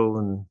 just go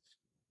and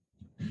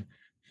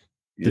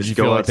You Did just you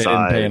go feel like they didn't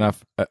outside. pay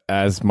enough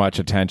as much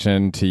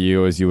attention to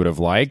you as you would have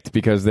liked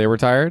because they were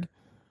tired?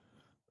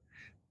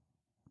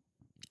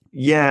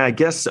 Yeah, I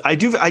guess I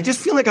do. I just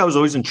feel like I was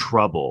always in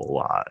trouble a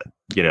lot.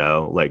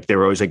 Like they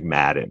were always like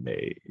mad at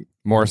me.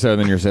 More so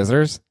than your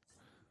sisters?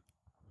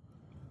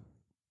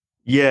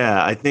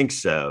 Yeah, I think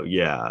so.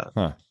 Yeah.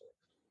 Huh.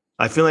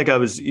 I feel like I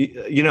was,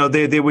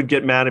 they would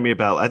get mad at me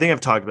about, I think I've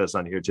talked about this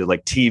on here too.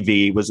 Like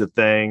TV was a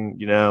thing,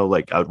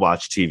 like I would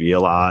watch TV a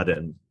lot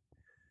and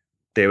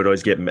they would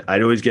always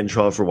I'd always get in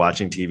trouble for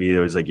watching TV. They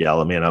always like yell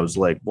at me. And I was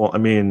like, well, I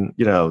mean,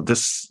 you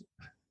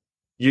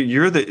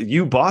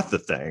bought the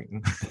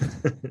thing.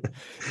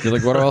 You're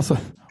like, what other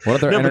No, but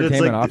it's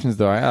entertainment like, options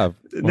do I have?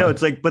 no,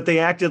 it's like, but they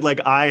acted like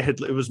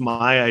it was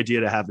my idea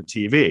to have a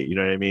TV. You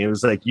know what I mean? It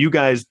was like, you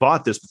guys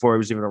bought this before I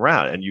was even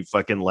around and you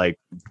fucking like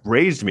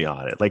raised me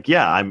on it. Like,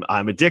 yeah,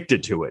 I'm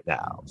addicted to it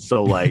now.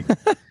 So like,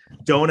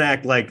 don't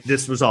act like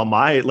this was all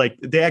like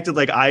they acted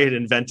like I had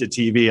invented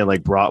TV and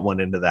like brought one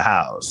into the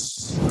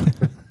house.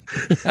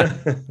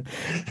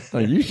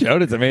 Like, you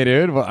showed it to me,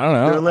 dude. Well, I don't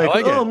know. They're like,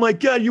 I like oh it. my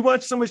God, you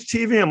watch so much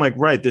TV. I'm like,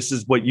 right. This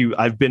is what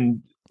I've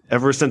been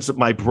ever since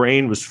my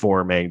brain was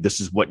forming. This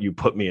is what you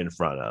put me in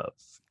front of.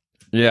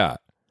 Yeah.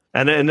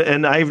 And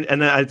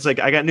it's like,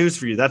 I got news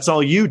for you. That's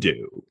all you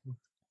do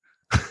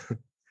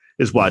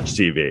is watch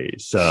TV.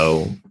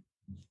 So,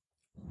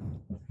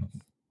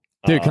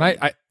 dude, can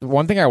I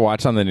one thing I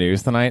watched on the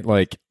news tonight,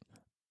 like,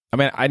 I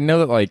mean, I know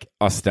that like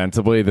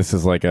ostensibly this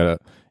is like a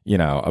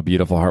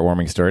beautiful,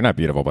 heartwarming story. Not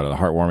beautiful, but a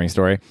heartwarming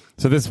story.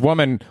 So this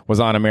woman was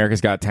on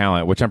America's Got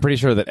Talent, which I'm pretty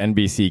sure that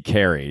NBC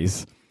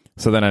carries.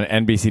 So then on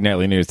NBC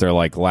Nightly News, their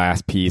like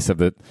last piece of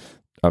the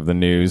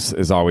news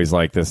is always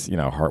like this,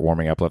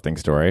 heartwarming, uplifting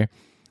story.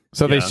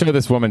 So they show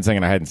this woman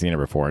singing. I hadn't seen her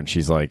before, and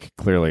she's like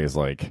clearly is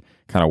like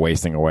kind of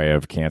wasting away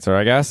of cancer,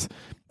 I guess.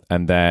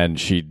 And then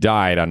she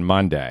died on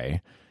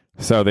Monday.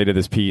 So they did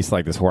this piece,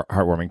 like this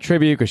heartwarming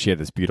tribute, because she had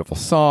this beautiful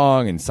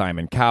song, and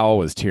Simon Cowell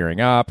was tearing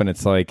up, and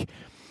it's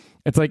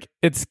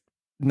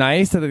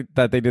nice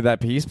that they did that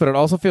piece, but it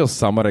also feels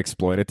somewhat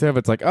exploitative.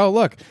 It's like, oh,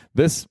 look,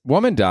 this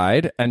woman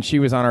died and she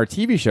was on our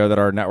TV show that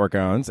our network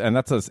owns. And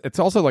it's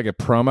also like a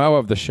promo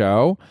of the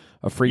show,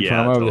 a free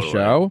promo of the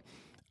show.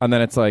 And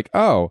then it's like,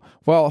 oh,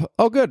 well,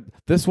 oh, good.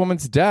 This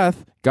woman's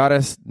death got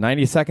us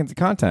 90 seconds of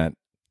content.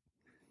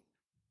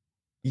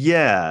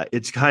 Yeah,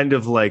 it's kind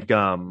of like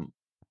that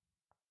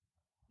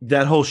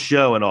whole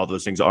show and all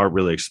those things are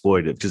really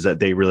exploitive because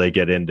they really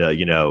get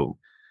into,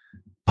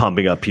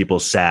 pumping up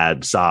people's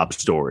sad sob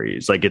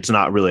stories. Like it's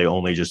not really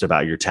only just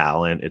about your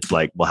talent. It's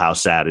like, well, how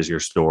sad is your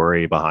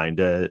story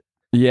behind it?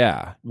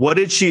 Yeah.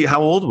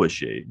 How old was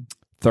she?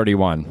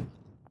 31.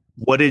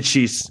 What did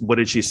she sing?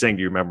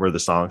 Do you remember the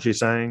song she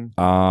sang?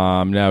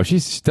 No,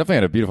 she's definitely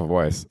had a beautiful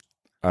voice.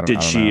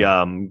 Did she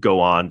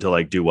go on to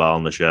like do well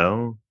on the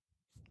show?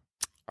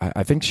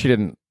 I think she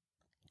didn't.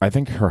 I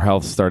think her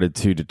health started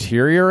to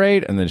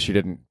deteriorate and then she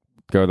didn't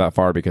go that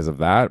far because of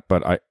that.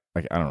 But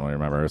I don't really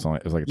remember. It was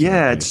like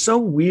it's so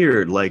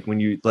weird. Like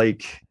when you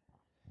like,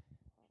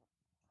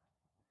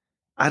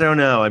 I don't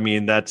know. I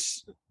mean,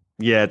 it's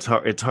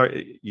hard. It's hard.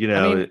 I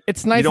mean,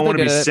 it's nice. You don't want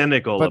to be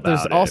cynical, but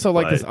there's also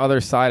like this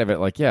other side of it.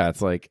 Like, yeah,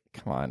 it's like,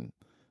 come on.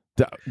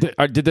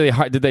 Did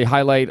they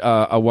highlight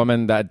a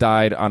woman that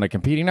died on a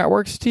competing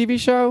network's TV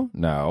show?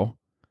 No.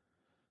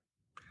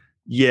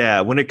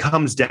 Yeah, when it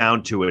comes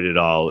down to it,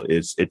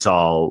 it's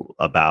all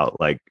about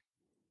like.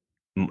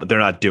 They're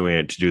not doing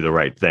it to do the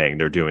right thing.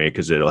 They're doing it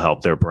because it'll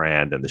help their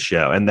brand and the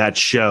show. And that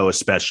show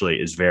especially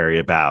is very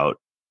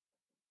about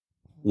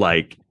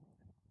like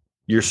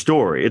your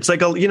story. It's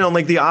like,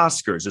 like the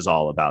Oscars is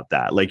all about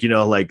that. Like,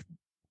 like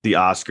the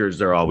Oscars,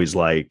 they're always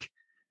like,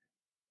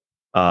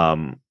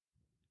 well,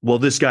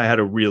 this guy had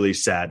a really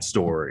sad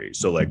story.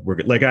 So like,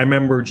 I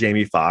remember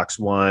Jamie Foxx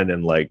won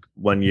and like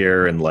one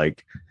year and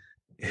like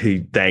he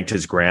thanked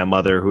his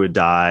grandmother who had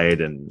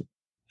died and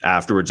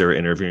afterwards they were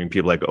interviewing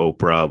people like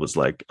Oprah was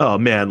like, oh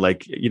man,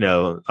 like,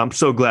 I'm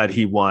so glad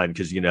he won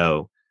because,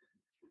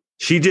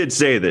 she did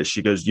say this.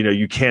 She goes,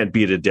 you can't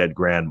beat a dead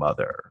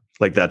grandmother.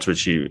 Like that's what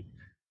she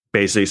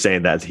basically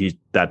saying that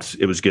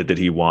it was good that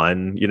he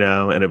won,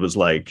 and it was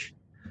like,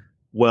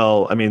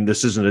 well, I mean,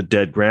 this isn't a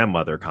dead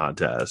grandmother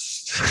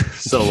contest.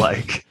 So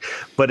like,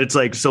 but it's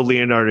like, so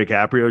Leonardo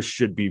DiCaprio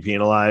should be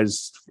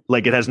penalized.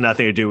 Like it has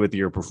nothing to do with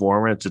your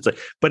performance. It's like,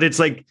 but it's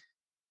like,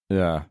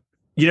 yeah.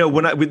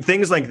 When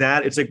things like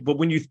that, it's like, but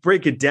when you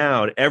break it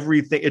down,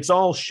 everything, it's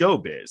all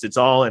showbiz. It's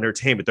all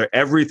entertainment.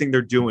 Everything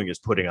they're doing is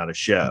putting on a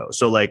show.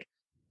 So like,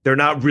 they're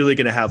not really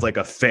going to have like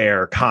a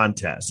fair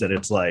contest. And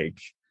it's like,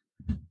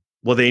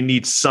 well, they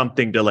need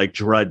something to like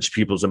drudge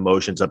people's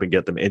emotions up and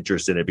get them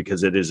interested in it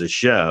because it is a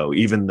show.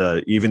 Even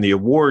the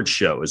award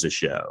show is a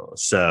show.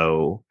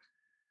 So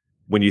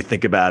when you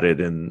think about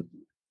it and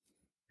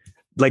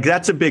like,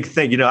 that's a big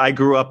thing. I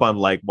grew up on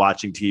like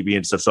watching TV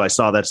and stuff. So I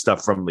saw that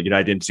stuff from,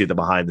 I didn't see the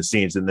behind the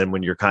scenes. And then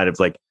when you're kind of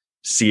like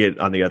see it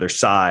on the other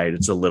side,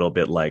 it's a little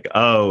bit like,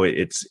 oh,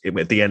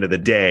 at the end of the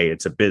day,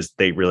 it's a biz.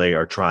 They really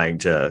are trying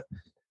to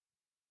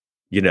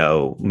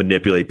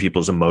manipulate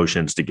people's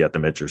emotions to get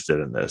them interested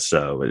in this.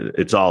 So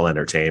it's all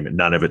entertainment.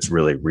 None of it's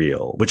really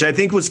real, which I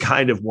think was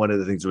kind of one of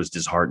the things that was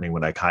disheartening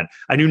when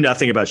I knew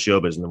nothing about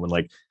showbiz. And then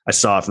when I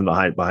saw it from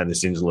behind the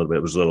scenes a little bit,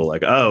 it was a little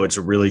like, oh, it's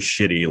really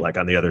shitty. Like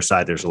on the other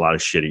side, there's a lot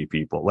of shitty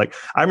people. Like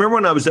I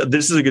remember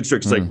this is a good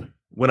story. Cause like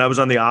when I was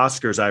on the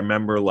Oscars, I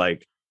remember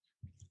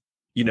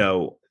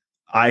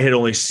I had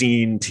only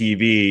seen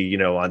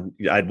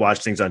TV, I'd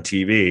watched things on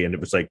TV and it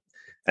was like,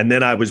 and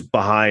then I was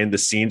behind the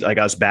scenes, like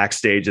I was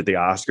backstage at the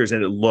Oscars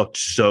and it looked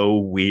so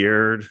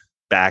weird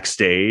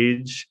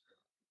backstage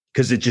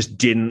because it just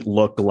didn't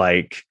look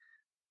like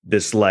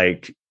this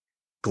like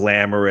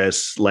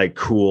glamorous, like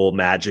cool,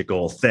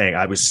 magical thing.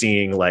 I was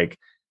seeing like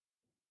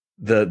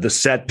the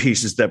set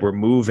pieces that were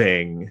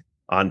moving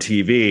on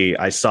TV.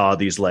 I saw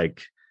these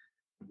like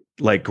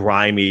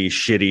grimy,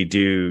 shitty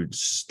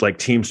dudes, like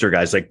Teamster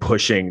guys, like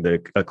pushing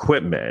the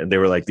equipment. And they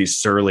were like these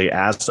surly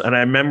ass. And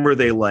I remember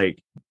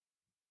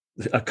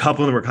a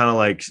couple of them were kind of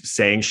like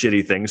saying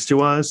shitty things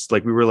to us.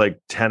 Like we were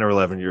like 10 or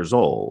 11 years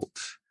old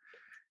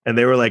and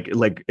they were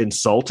like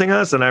insulting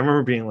us. And I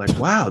remember being like,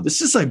 wow,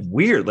 this is like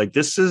weird. Like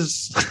this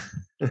is,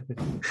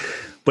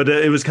 but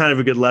it was kind of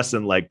a good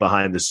lesson. Like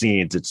behind the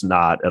scenes, it's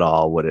not at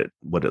all what it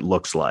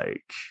looks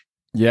like.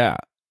 Yeah.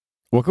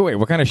 What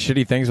kind of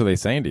shitty things were they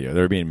saying to you? They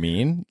were being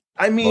mean?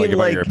 I mean,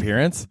 about your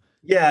appearance?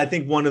 Yeah, I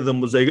think one of them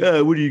was like,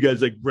 "Oh, what are you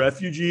guys like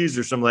refugees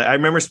or something?" I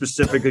remember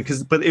specifically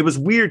but it was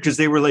weird because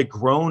they were like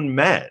grown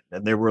men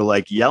and they were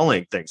like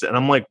yelling things, and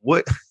I'm like,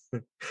 "What?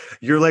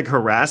 You're like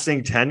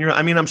harassing 10-year-old?"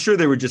 I mean, I'm sure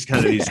they were just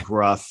kind of these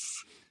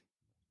gruff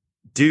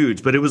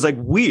dudes, but it was like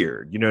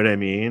weird. You know what I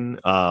mean?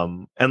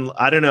 And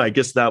I don't know. I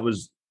guess that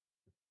was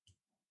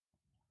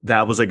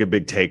like a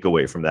big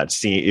takeaway from that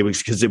scene. It was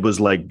because it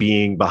was like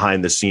being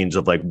behind the scenes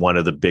of like one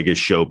of the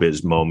biggest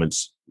showbiz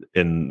moments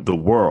in the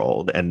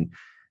world, and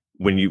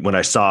when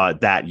I saw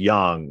it that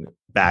young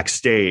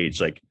backstage,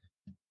 like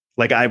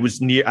I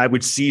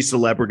would see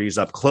celebrities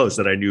up close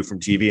that I knew from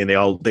TV and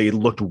they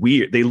looked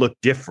weird. They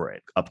looked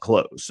different up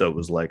close. So it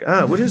was like,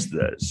 what is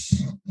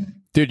this?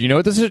 Dude, you know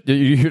what this is?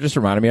 You just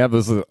reminded me of?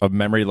 This is a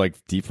memory like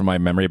deep from my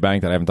memory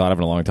bank that I haven't thought of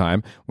in a long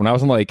time. When I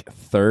was in like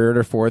 3rd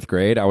or 4th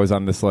grade, I was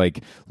on this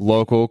like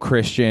local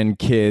Christian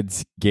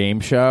kids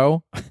game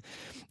show.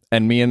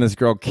 And me and this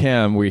girl,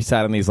 Kim, we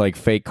sat in these like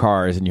fake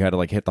cars and you had to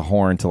like hit the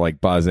horn to like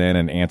buzz in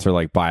and answer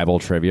like Bible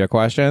trivia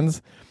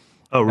questions.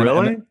 Oh,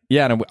 really?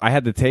 And I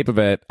had the tape of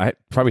it. I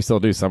probably still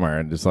do somewhere.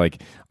 And just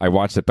like, I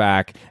watched it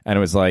back and it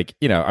was like,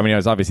 it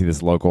was obviously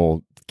this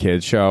local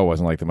kids show. It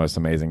wasn't like the most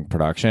amazing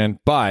production,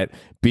 but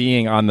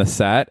being on the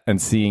set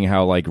and seeing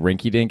how like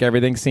rinky dink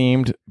everything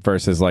seemed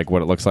versus like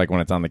what it looks like when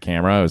it's on the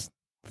camera, it was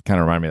kind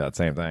of reminded me of that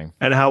same thing.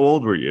 And how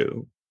old were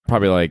you?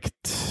 Probably like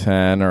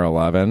 10 or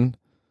 11.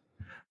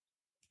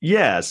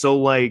 Yeah. So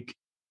like,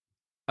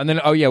 and then,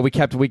 we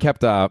kept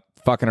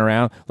fucking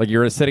around. Like you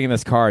were sitting in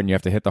this car and you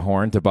have to hit the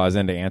horn to buzz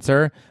in to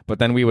answer. But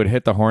then we would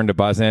hit the horn to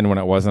buzz in when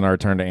it wasn't our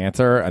turn to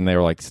answer. And they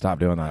were like, stop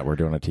doing that. We're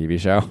doing a TV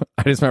show.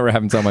 I just remember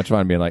having so much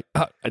fun being like,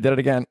 oh, I did it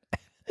again.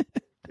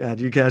 God,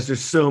 you guys are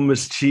so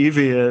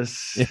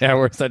mischievous. Yeah,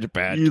 we're such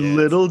bad you kids.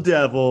 Little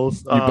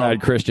devils. You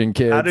bad Christian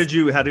kids. How did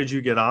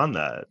you get on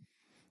that?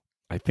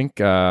 I think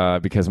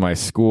because my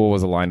school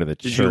was aligned to the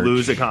church. Did you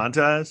lose a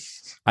contest?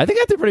 I think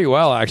I did pretty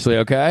well, actually.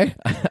 Okay.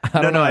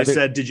 I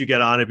said, did you get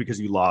on it because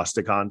you lost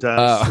a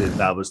contest?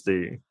 That was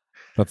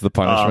that's the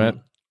punishment.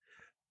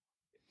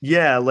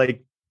 Yeah,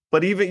 like,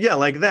 but even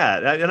like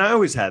that, and I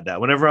always had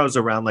that. Whenever I was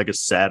around like a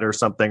set or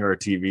something or a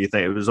TV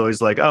thing, it was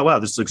always like, oh wow,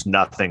 this looks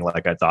nothing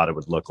like I thought it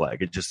would look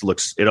like.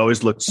 It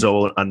always looked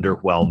so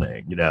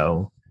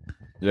underwhelming,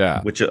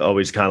 Yeah. Which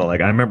always kind of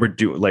like, I remember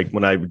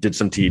when I did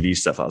some TV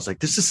stuff, I was like,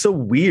 this is so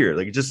weird.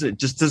 Like it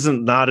just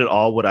isn't not at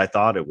all what I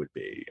thought it would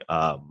be.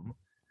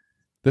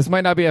 This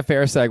might not be a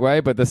fair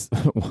segue, but this,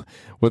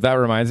 what that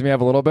reminds me of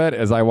a little bit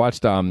is I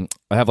watched, I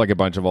have like a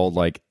bunch of old,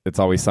 like It's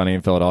Always Sunny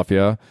in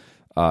Philadelphia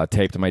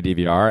taped to my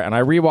DVR. And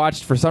I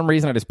rewatched, for some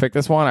reason, I just picked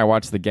this one. I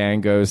watched The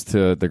Gang Goes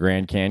to the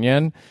Grand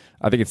Canyon.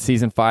 I think it's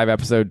season 5,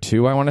 episode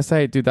 2, I want to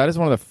say. Dude, that is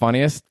one of the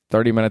funniest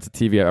 30 minutes of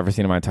TV I've ever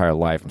seen in my entire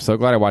life. I'm so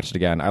glad I watched it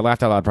again. I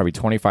laughed out loud probably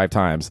 25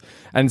 times.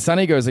 And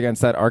Sunny goes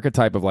against that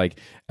archetype of like,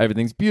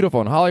 everything's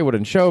beautiful in Hollywood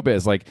and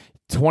showbiz. Like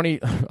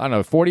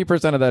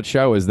 40% of that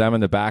show is them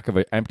in the back of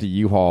an empty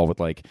U-Haul with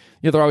like,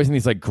 they're always in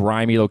these like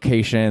grimy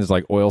locations,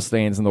 like oil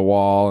stains in the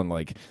wall. And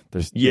like,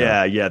 there's,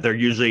 they're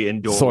usually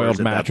indoors, soiled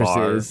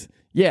mattresses.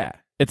 Yeah.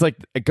 It's like,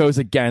 it goes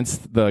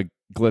against the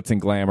glitz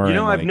and glamour.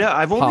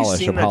 I've only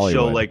seen that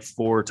show like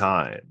 4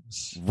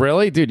 times.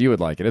 Really, dude? You would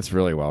like it. It's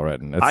really well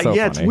written. It's so funny.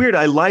 It's weird.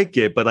 I like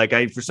it, but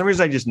like for some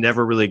reason I just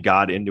never really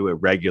got into it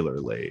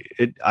regularly.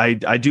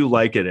 I do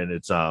like it, and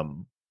it's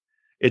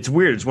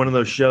weird. It's one of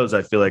those shows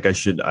I feel like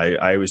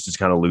I always just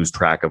kind of lose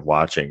track of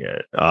watching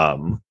it.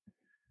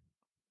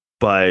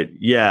 But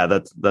yeah,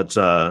 that's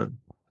I'm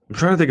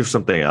trying to think of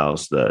something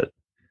else that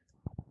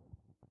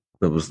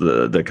was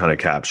that kind of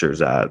captures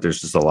that. There's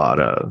just a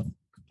lot of,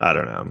 I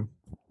don't know.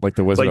 Like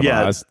the Wizard of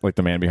Oz, like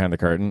the man behind the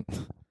curtain.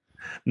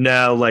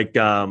 No, like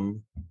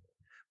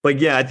But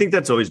yeah, I think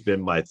that's always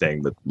been my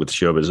thing with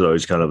showbiz. It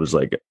always kind of was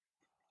like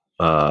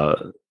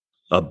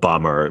a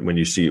bummer when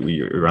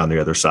you're on the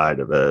other side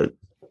of it.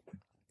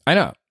 I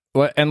know.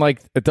 And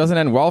like, it doesn't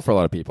end well for a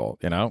lot of people,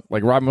 you know?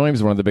 Like, Robin Williams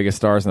is one of the biggest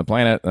stars on the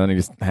planet, and then he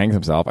just hangs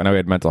himself. I know he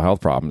had mental health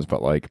problems,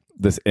 but like,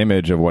 this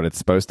image of what it's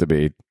supposed to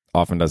be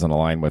often doesn't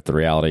align with the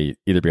reality,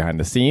 either behind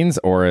the scenes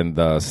or in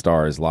the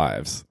stars'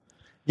 lives.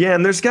 Yeah,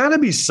 and there's got to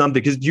be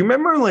something, because do you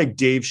remember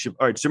like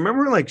all right, so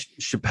remember like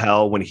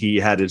Chappelle when he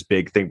had his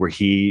big thing where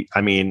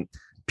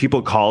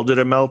people called it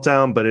a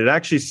meltdown, but it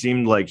actually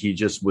seemed like he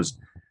just was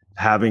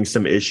having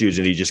some issues,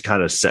 and he just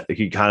kind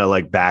of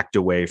like backed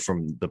away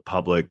from the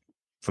public,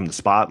 from the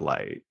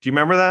spotlight. Do you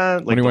remember that?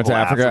 Like when he went to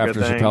Africa after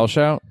the Chappelle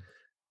show?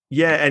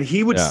 Yeah, and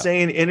he would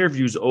say in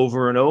interviews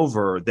over and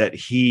over that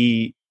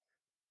he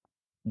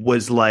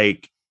was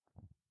like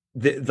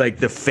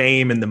the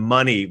fame and the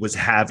money was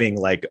having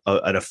like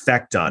an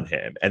effect on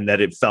him, and that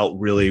it felt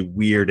really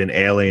weird and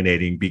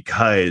alienating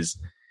because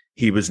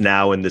he was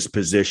now in this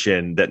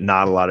position that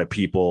not a lot of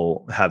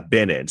people have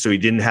been in. So he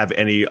didn't have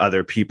any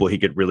other people he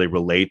could really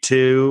relate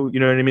to. You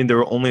know what I mean? There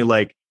were only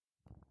like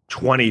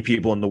 20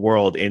 people in the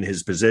world in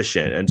his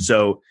position. And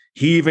so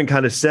he even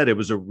kind of said it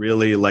was a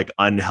really like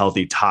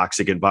unhealthy,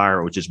 toxic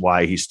environment, which is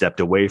why he stepped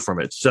away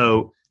from it.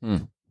 So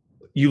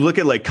you look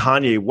at like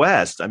Kanye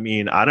West. I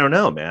mean, I don't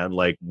know, man,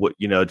 like what,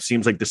 it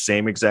seems like the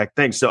same exact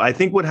thing. So I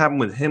think what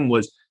happened with him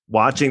was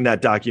watching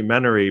that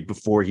documentary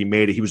before he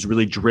made it. He was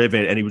really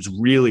driven and he was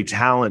really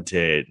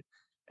talented,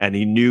 and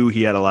he knew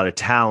he had a lot of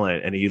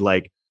talent, and he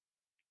like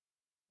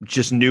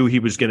just knew he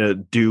was going to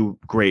do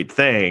great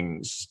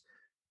things.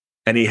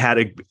 And he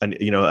had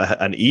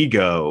an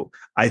ego.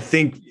 I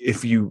think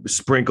if you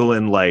sprinkle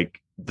in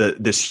like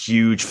this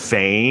huge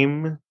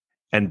fame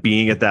and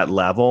being at that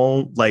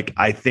level, like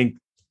I think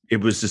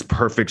it was this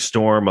perfect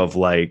storm of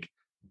like,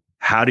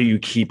 how do you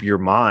keep your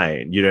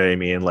mind? You know what I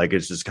mean? Like,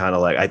 it's just kind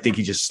of like, I think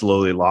he just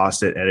slowly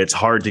lost it, and it's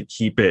hard to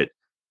keep it,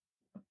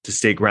 to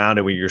stay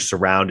grounded when you're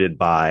surrounded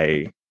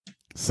by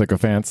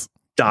sycophants.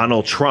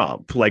 Donald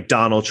Trump. Like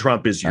Donald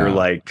Trump is your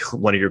like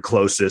one of your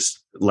closest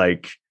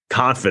like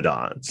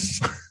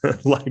confidants,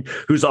 like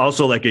who's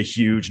also like a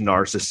huge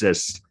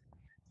narcissist,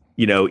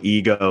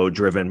 ego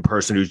driven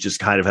person who's just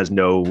kind of has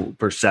no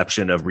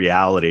perception of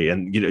reality.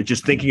 And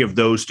just thinking of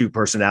those two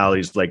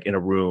personalities like in a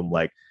room,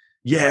 like,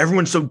 yeah,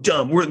 everyone's so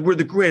dumb, we're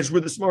the greatest, we're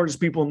the smartest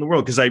people in the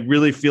world, because I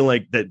really feel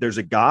like that there's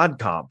a God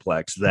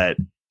complex that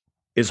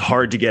is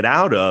hard to get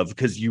out of,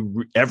 because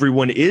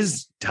everyone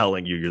is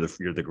telling you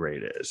you're the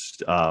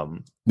greatest.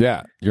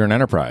 Yeah, you're an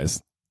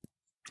enterprise.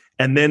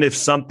 And then if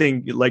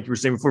something, like you were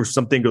saying before,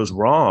 something goes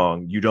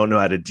wrong, you don't know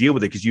how to deal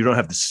with it because you don't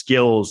have the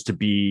skills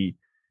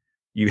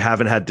you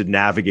haven't had to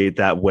navigate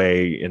that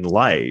way in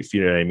life.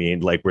 You know what I mean?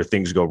 Like where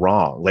things go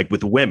wrong, like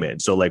with women.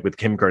 So like with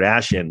Kim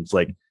Kardashian, it's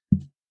like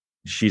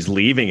she's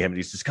leaving him and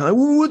he's just kind of,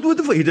 what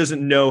the fuck? He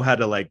doesn't know how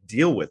to like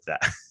deal with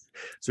that.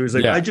 So he's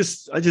like, I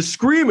just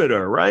scream at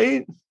her,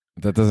 right?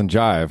 That doesn't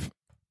jive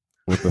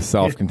with the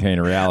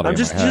self-contained reality.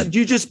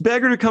 You just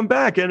beg her to come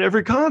back at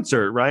every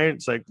concert, right?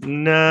 It's like,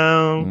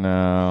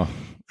 no,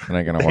 it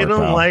ain't gonna work. I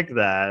don't like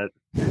that.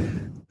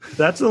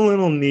 That's a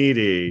little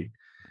needy.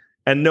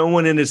 And no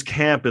one in his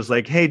camp is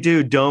like, hey,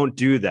 dude, don't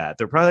do that.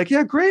 They're probably like,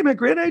 yeah, great, man,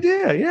 great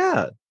idea.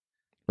 Yeah.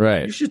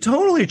 Right. You should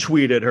totally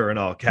tweet at her in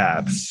all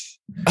caps.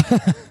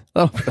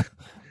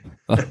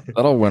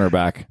 That'll win her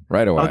back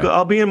right away.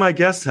 I'll be in my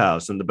guest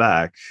house in the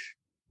back.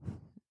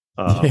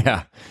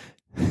 Yeah.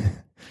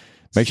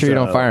 Make sure you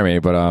don't fire me,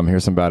 but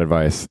here's some bad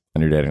advice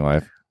on your dating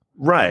life.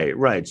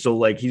 Right. So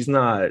like he's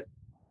not.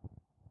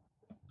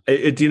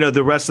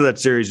 The rest of that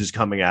series is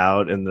coming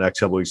out in the next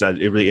couple of weeks. It's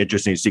really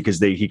interesting to see because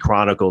he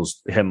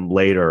chronicles him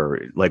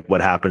later, like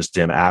what happens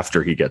to him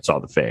after he gets all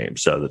the fame.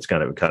 So that's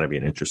kind of be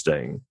an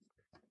interesting.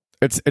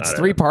 It's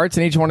 3 parts,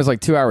 and each one is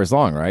like 2 hours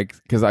long, right?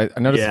 Because I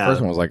noticed the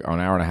first one was like an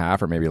hour and a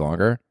half or maybe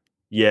longer.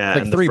 Yeah,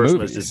 it's like 3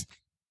 movies.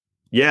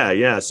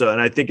 Yeah. So,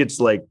 and I think it's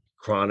like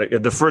chronic.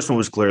 The first one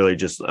was clearly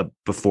just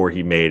before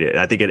he made it.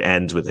 I think it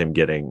ends with him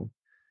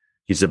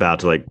he's about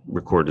to like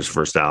record his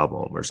first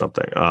album or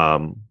something.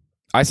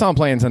 I saw him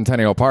play in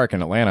Centennial Park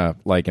in Atlanta,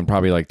 like in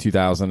probably like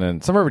 2000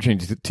 and somewhere between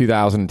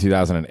 2000 and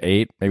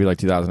 2008, maybe like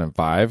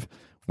 2005,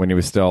 when he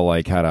was still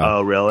like had a.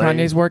 Oh, really?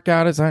 Kanye's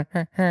workout is like.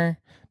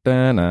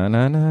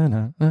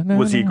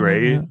 Was he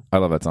great? I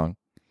love that song.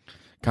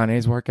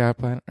 Kanye's workout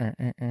plan.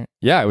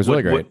 Yeah, it was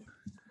really great.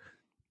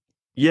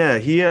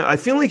 Yeah, I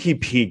feel like he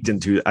peaked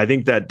into. I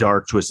think that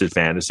Dark Twisted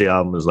Fantasy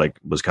album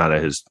was kind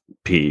of his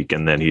peak,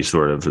 and then he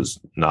sort of has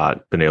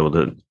not been able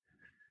to.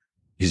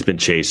 He's been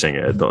chasing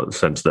it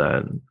since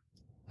then.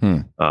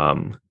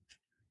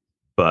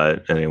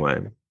 But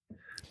anyway,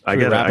 I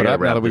gotta wrap it up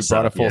now that we've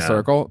brought it full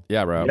circle.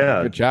 Yeah, bro.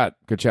 Yeah.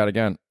 Good chat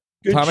again.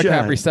 Tom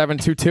McCaffrey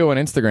 722 on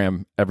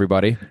Instagram,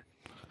 everybody.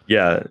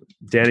 Yeah,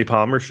 Danny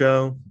Palmer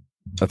Show.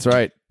 That's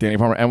right, Danny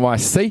Palmer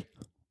NYC.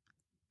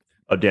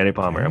 Oh, Danny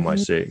Palmer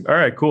NYC. All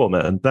right, cool,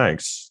 man.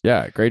 Thanks.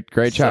 Yeah, great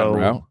chat,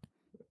 bro.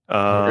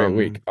 Great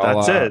week.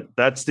 That's it.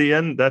 That's the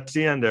end. That's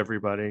the end,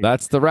 everybody.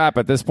 That's the wrap.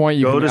 At this point,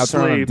 you can now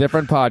turn on a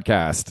different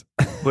podcast.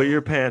 Put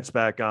your pants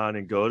back on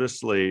and go to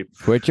sleep.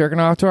 Quit jerking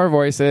off to our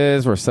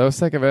voices. We're so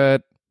sick of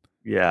it.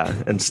 Yeah,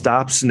 and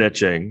stop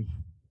snitching.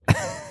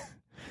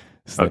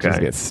 Snitches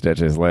get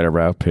stitches. Later,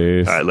 bro.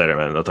 Peace. All right, later,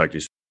 man. I'll talk to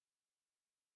you soon.